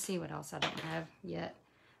 well, we'll see what else I don't have yet.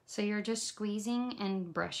 So you're just squeezing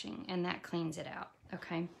and brushing, and that cleans it out,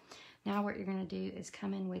 okay? Now what you're going to do is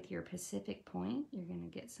come in with your Pacific Point. You're going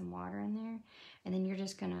to get some water in there, and then you're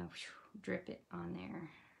just going to drip it on there,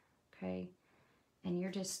 okay? And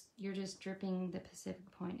you're just dripping the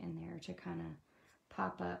Pacific Point in there to kind of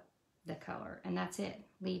pop up the color, and that's it.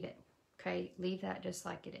 Leave it, okay? Leave that just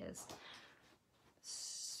like it is.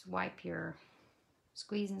 Swipe your,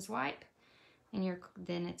 squeeze and swipe, and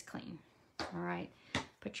then it's clean. All right,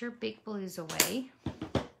 put your big blues away.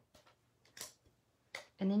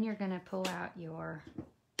 And then you're going to pull out your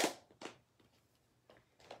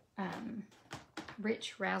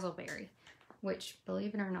rich raspberry, which,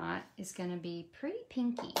 believe it or not, is going to be pretty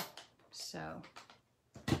pinky. So,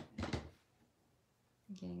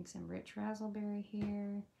 getting some rich raspberry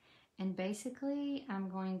here. And basically, I'm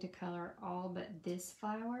going to color all but this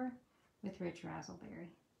flower with rich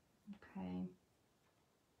raspberry. Okay.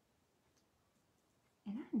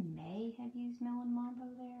 And I may have used Melon Mambo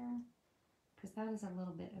there, because that is a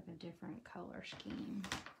little bit of a different color scheme.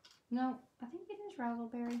 No, I think it is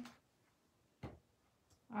raspberry.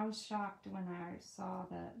 I was shocked when I saw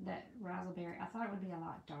that raspberry. I thought it would be a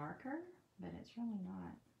lot darker, but it's really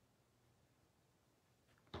not.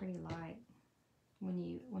 Pretty light when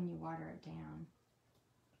you water it down.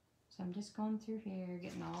 So I'm just going through here,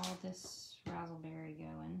 getting all this raspberry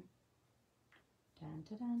going. Dun,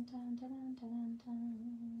 dun, dun, dun, dun, dun,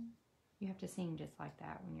 dun. You have to sing just like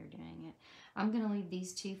that when you're doing it. I'm going to leave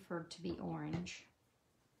these two to be orange.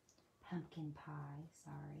 Pumpkin pie,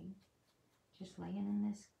 sorry. Just laying in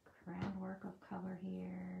this groundwork of color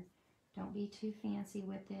here. Don't be too fancy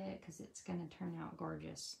with it because it's going to turn out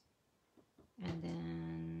gorgeous. And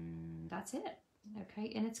then that's it.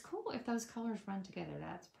 Okay, and it's cool if those colors run together.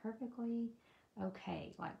 That's perfectly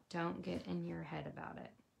okay. Like, don't get in your head about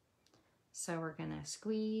it. So we're going to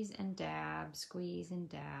squeeze and dab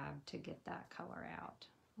to get that color out.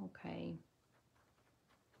 Okay.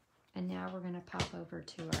 And now we're going to pop over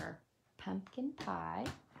to our pumpkin pie.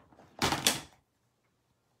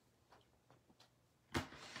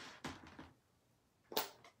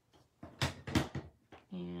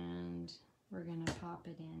 And we're going to pop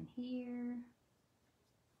it in here.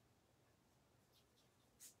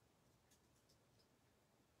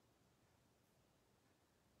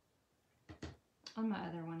 On my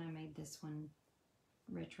other one, I made this one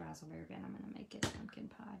rich raspberry, but I'm going to make it pumpkin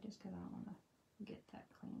pie just because I don't want to get that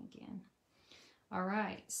clean again. All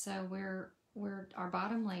right, so our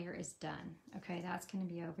bottom layer is done. Okay, that's going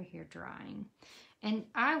to be over here drying. And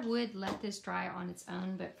I would let this dry on its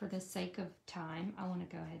own, but for the sake of time, I want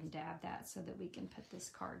to go ahead and dab that so that we can put this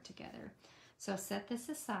card together. So set this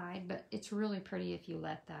aside, but it's really pretty if you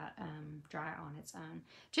let that dry on its own.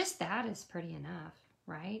 Just that is pretty enough,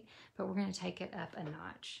 right? But we're going to take it up a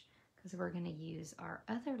notch because we're going to use our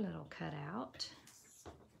other little cutout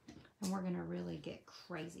and we're going to really get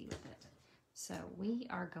crazy with it. So we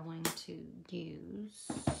are going to use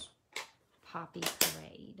Poppy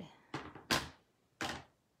Parade.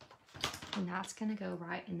 And that's going to go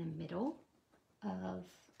right in the middle of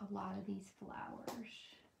a lot of these flowers.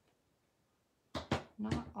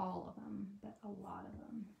 Not all of them, but a lot of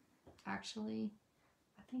them. Actually,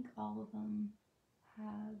 I think all of them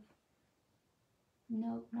have,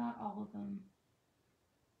 nope, not all of them.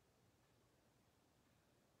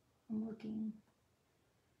 I'm looking.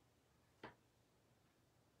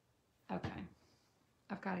 Okay,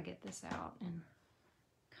 I've got to get this out and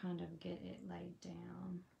kind of get it laid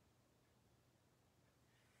down.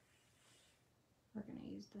 We're going to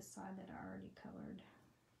use this side that I already colored.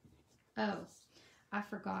 Oh, I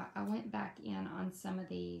forgot. I went back in on some of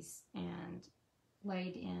these and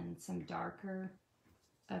laid in some darker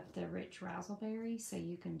of the rich raspberry, so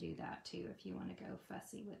you can do that too if you want to go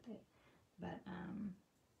fussy with it. But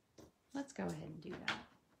let's go ahead and do that.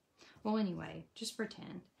 Well, anyway, just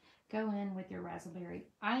pretend. Go in with your raspberry.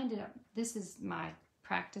 I ended up, this is my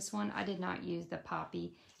practice one. I did not use the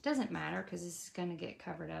poppy. It doesn't matter because this is going to get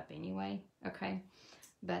covered up anyway, okay?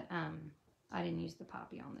 But I didn't use the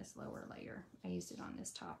poppy on this lower layer. I used it on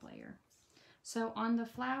this top layer. So on the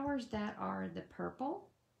flowers that are the purple,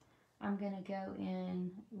 I'm going to go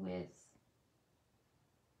in with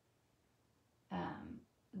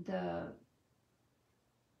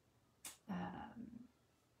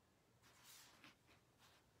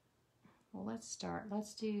well, let's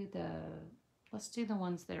do the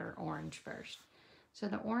ones that are orange first. So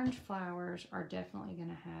the orange flowers are definitely going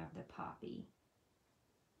to have the poppy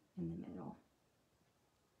in the middle.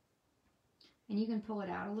 And you can pull it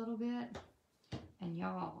out a little bit. And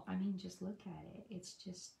y'all, I mean, just look at it. It's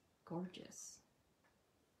just gorgeous.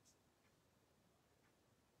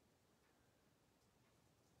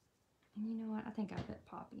 And you know what? I think I put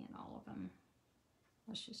poppy in all of them.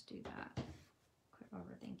 Let's just do that. Quit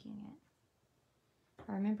overthinking it.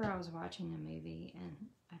 I remember I was watching a movie and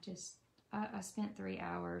I spent 3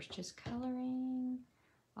 hours just coloring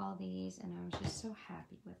all these and I was just so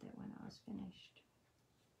happy with it when I was finished.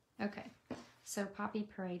 Okay, so Poppy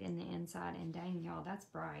Parade in the inside, and dang y'all, that's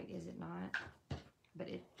bright, is it not? But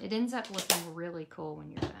it ends up looking really cool when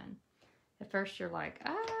you're done. At first you're like,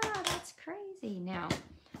 ah, that's crazy. Now,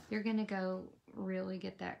 you're gonna go really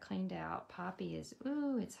get that cleaned out. Poppy is,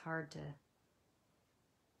 ooh, it's hard to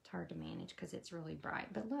manage because it's really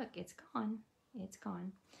bright. But look, it's gone. It's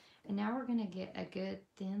gone. And now we're going to get a good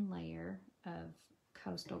thin layer of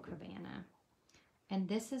Coastal Cabana. And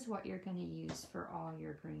this is what you're going to use for all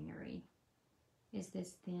your greenery, is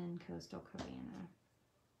this thin Coastal Cabana.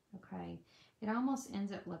 Okay, it almost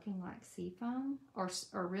ends up looking like seafoam or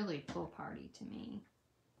really Pool Party to me.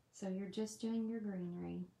 So you're just doing your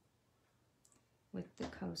greenery with the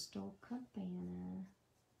Coastal Cabana.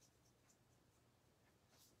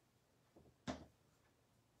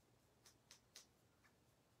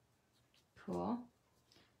 Cool.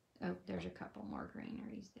 Oh, there's a couple more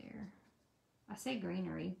greeneries there. I say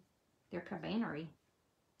greenery, they're cabanery.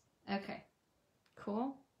 Okay,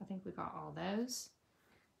 cool. I think we got all those.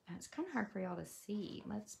 It's kind of hard for y'all to see.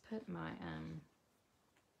 Let's put my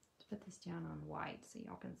let's put this down on white so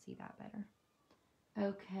y'all can see that better.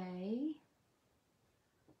 Okay.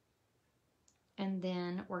 And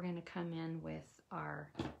then we're going to come in with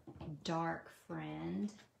our dark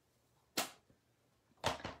friend.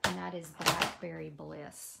 And that is Blackberry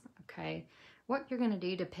Bliss. Okay. What you're going to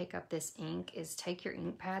do to pick up this ink is take your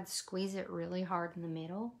ink pad, squeeze it really hard in the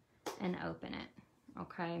middle, and open it.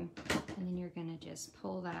 Okay, and then you're going to just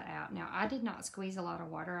pull that out. Now, I did not squeeze a lot of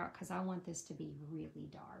water out because I want this to be really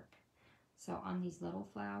dark. So on these little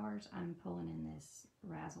flowers, I'm pulling in this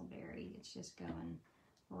razzleberry. It's just going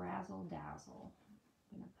razzle dazzle.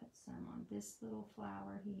 I'm going to put some on this little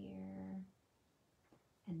flower here.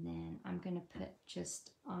 And then I'm going to put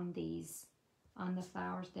just on these, on the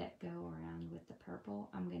flowers that go around with the purple,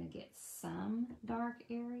 I'm going to get some dark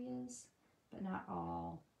areas, but not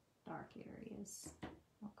all dark areas.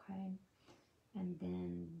 Okay, and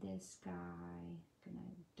then this guy, gonna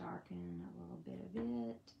darken a little bit of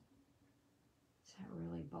it. It's that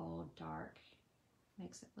really bold dark,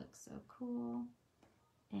 makes it look so cool.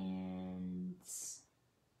 And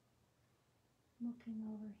looking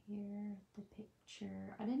over here at the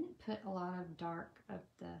picture, I didn't put a lot of dark of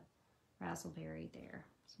the razzleberry there,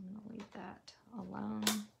 so I'm gonna leave that alone.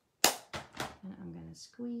 And I'm gonna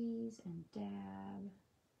squeeze and dab.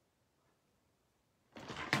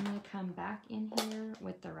 I'm going to come back in here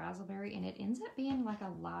with the razzleberry, and it ends up being like a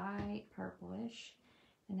light purplish,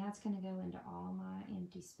 and that's going to go into all my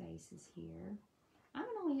empty spaces here. I'm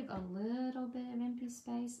going to leave a little bit of empty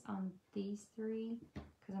space on these three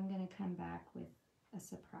because I'm going to come back with a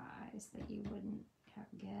surprise that you wouldn't have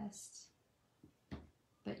guessed.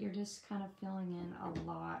 But you're just kind of filling in a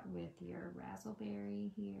lot with your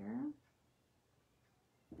razzleberry here.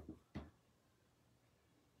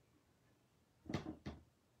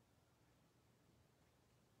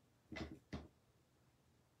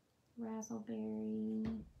 Razzleberry.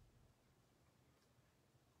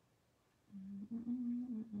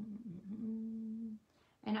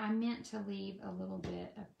 And I meant to leave a little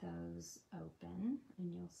bit of those open,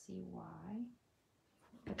 and you'll see why.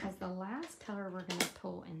 Because the last color we're going to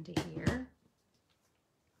pull into here,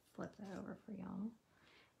 flip that over for y'all,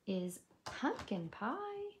 is Pumpkin Pie.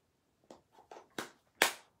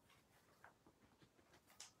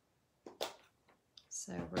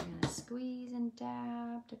 So we're going to squeeze and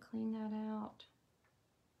dab to clean that out.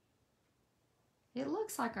 It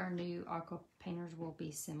looks like our new aqua painters will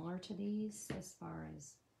be similar to these as far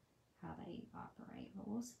as how they operate, but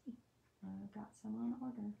we'll see. I've got some on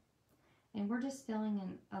order. And we're just filling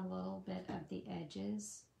in a little bit of the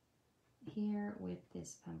edges here with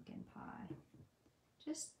this pumpkin pie.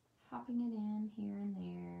 Just popping it in here and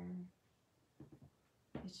there.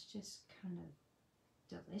 It's just kind of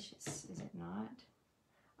delicious, is it not?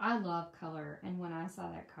 I love color, and when I saw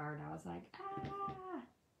that card, I was like,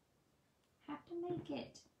 have to make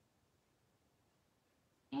it.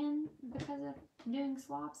 And because of doing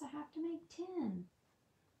swaps, I have to make 10.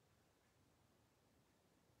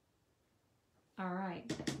 All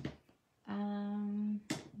right.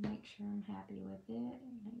 Make sure I'm happy with it.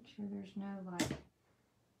 Make sure there's no like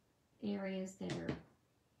areas that are,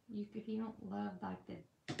 if you don't love like the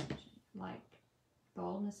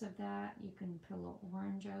boldness of that, you can put a little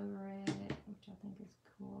orange over it, which I think is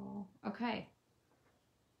cool. Okay.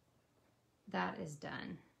 That is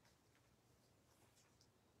done.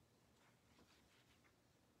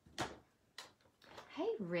 Hey,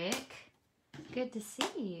 Rick. Good to see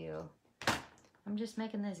you. I'm just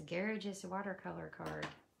making this gorgeous watercolor card.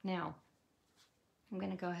 Now, I'm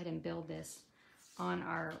going to go ahead and build this on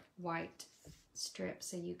our white strip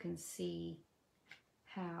so you can see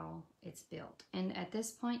how it's built. And at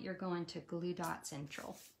this point, you're going to glue dot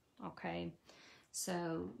central. Okay,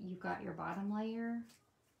 so you've got your bottom layer,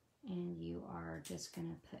 and you are just going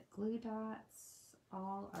to put glue dots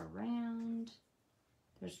all around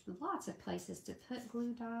There's lots of places to put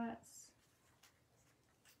glue dots.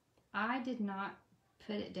 I did not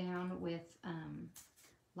put it down with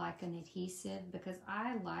like an adhesive because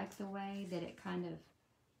I like the way that it kind of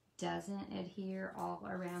doesn't adhere all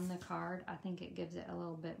around the card. I think it gives it a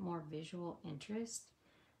little bit more visual interest.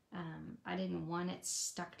 I didn't want it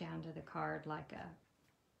stuck down to the card like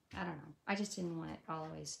a, I don't know. I just didn't want it all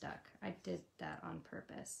the way stuck. I did that on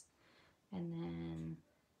purpose. And then,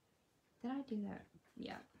 did I do that?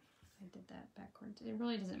 Yeah, I did that backwards. It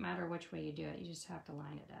really doesn't matter which way you do it. You just have to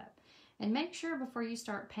line it up. And make sure before you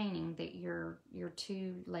start painting that your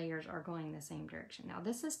two layers are going the same direction. Now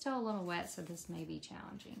this is still a little wet, so this may be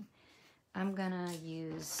challenging. I'm gonna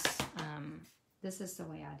use, this is the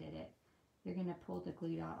way I did it. You're gonna pull the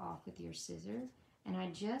glue dot off with your scissor, and I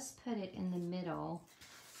just put it in the middle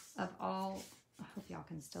of all, I hope y'all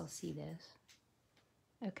can still see this.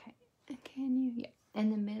 Okay, can you? Yeah, in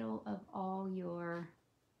the middle of all your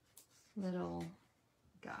little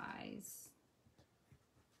guys.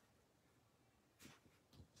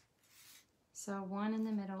 So one in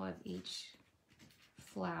the middle of each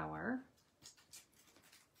flower.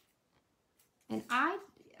 And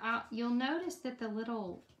you'll notice that the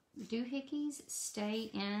little doohickeys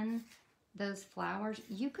stay in those flowers.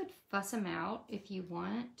 You could fuss them out if you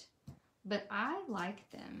want, but I like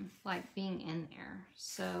them, like being in there.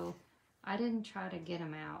 So I didn't try to get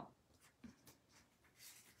them out.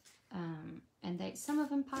 And some of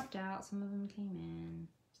them popped out, some of them came in,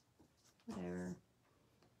 whatever.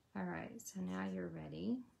 All right, so now you're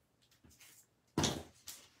ready.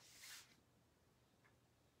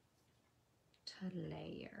 To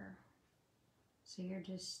layer. So you're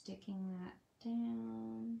just sticking that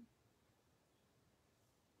down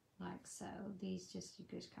like so. These you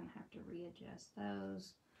just kind of have to readjust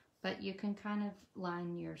those. But you can kind of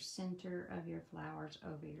line your center of your flowers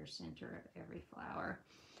over your center of every flower.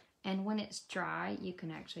 And when it's dry, you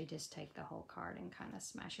can actually just take the whole card and kind of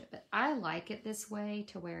smash it. But I like it this way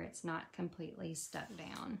to where it's not completely stuck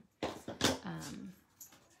down.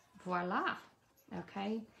 Voila.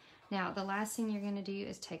 Okay. Now, the last thing you're going to do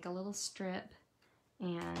is take a little strip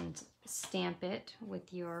and stamp it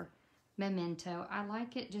with your memento. I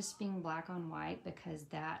like it just being black on white because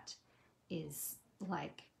that is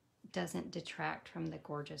like, doesn't detract from the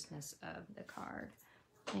gorgeousness of the card.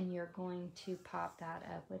 And you're going to pop that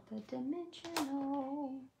up with a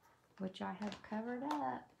dimensional, which I have covered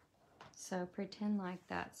up. So pretend like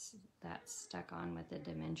that's stuck on with a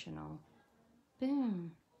dimensional.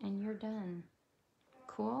 Boom, and you're done.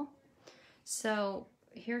 Cool? So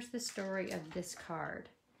here's the story of this card.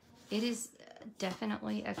 It is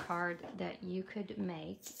definitely a card that you could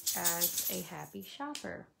make as a happy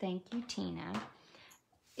shopper. Thank you, Tina.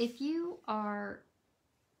 If you are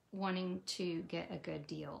wanting to get a good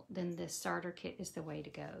deal, then the starter kit is the way to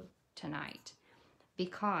go tonight,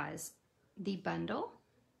 because the bundle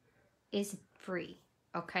is free.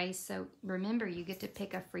 Okay, so remember, you get to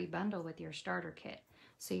pick a free bundle with your starter kit.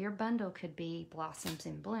 So your bundle could be Blossoms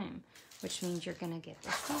in Bloom, which means you're going to get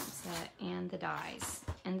the stamp set and the dies.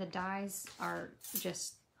 And the dies are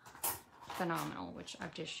just phenomenal, which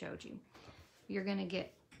I've just showed you. You're going to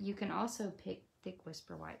get, you can also pick thick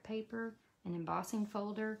whisper white paper, an embossing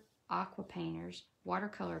folder, aqua painters,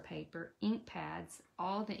 watercolor paper, ink pads,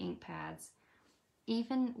 all the ink pads.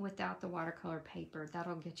 Even without the watercolor paper,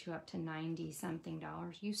 that'll get you up to $90-something.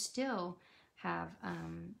 You still have,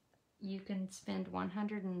 you can spend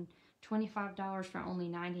 $125 for only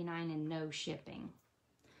 $99 and no shipping.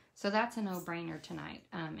 So that's a no-brainer tonight.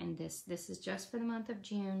 And this is just for the month of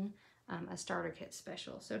June, a starter kit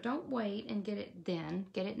special. So don't wait and get it then,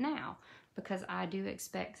 get it now, because I do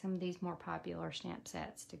expect some of these more popular stamp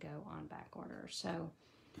sets to go on back order. So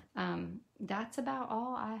that's about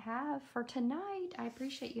all I have for tonight. I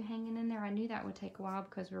appreciate you hanging in there. I knew that would take a while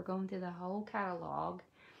because we're going through the whole catalog.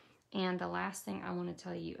 And the last thing I want to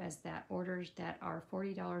tell you is that orders that are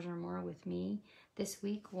 $40 or more with me this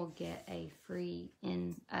week will get a free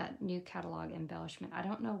new catalog embellishment. I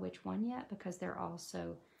don't know which one yet because they're all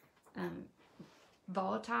so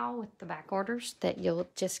volatile with the back orders that you'll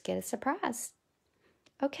just get a surprise.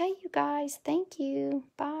 Okay, you guys, thank you.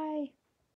 Bye.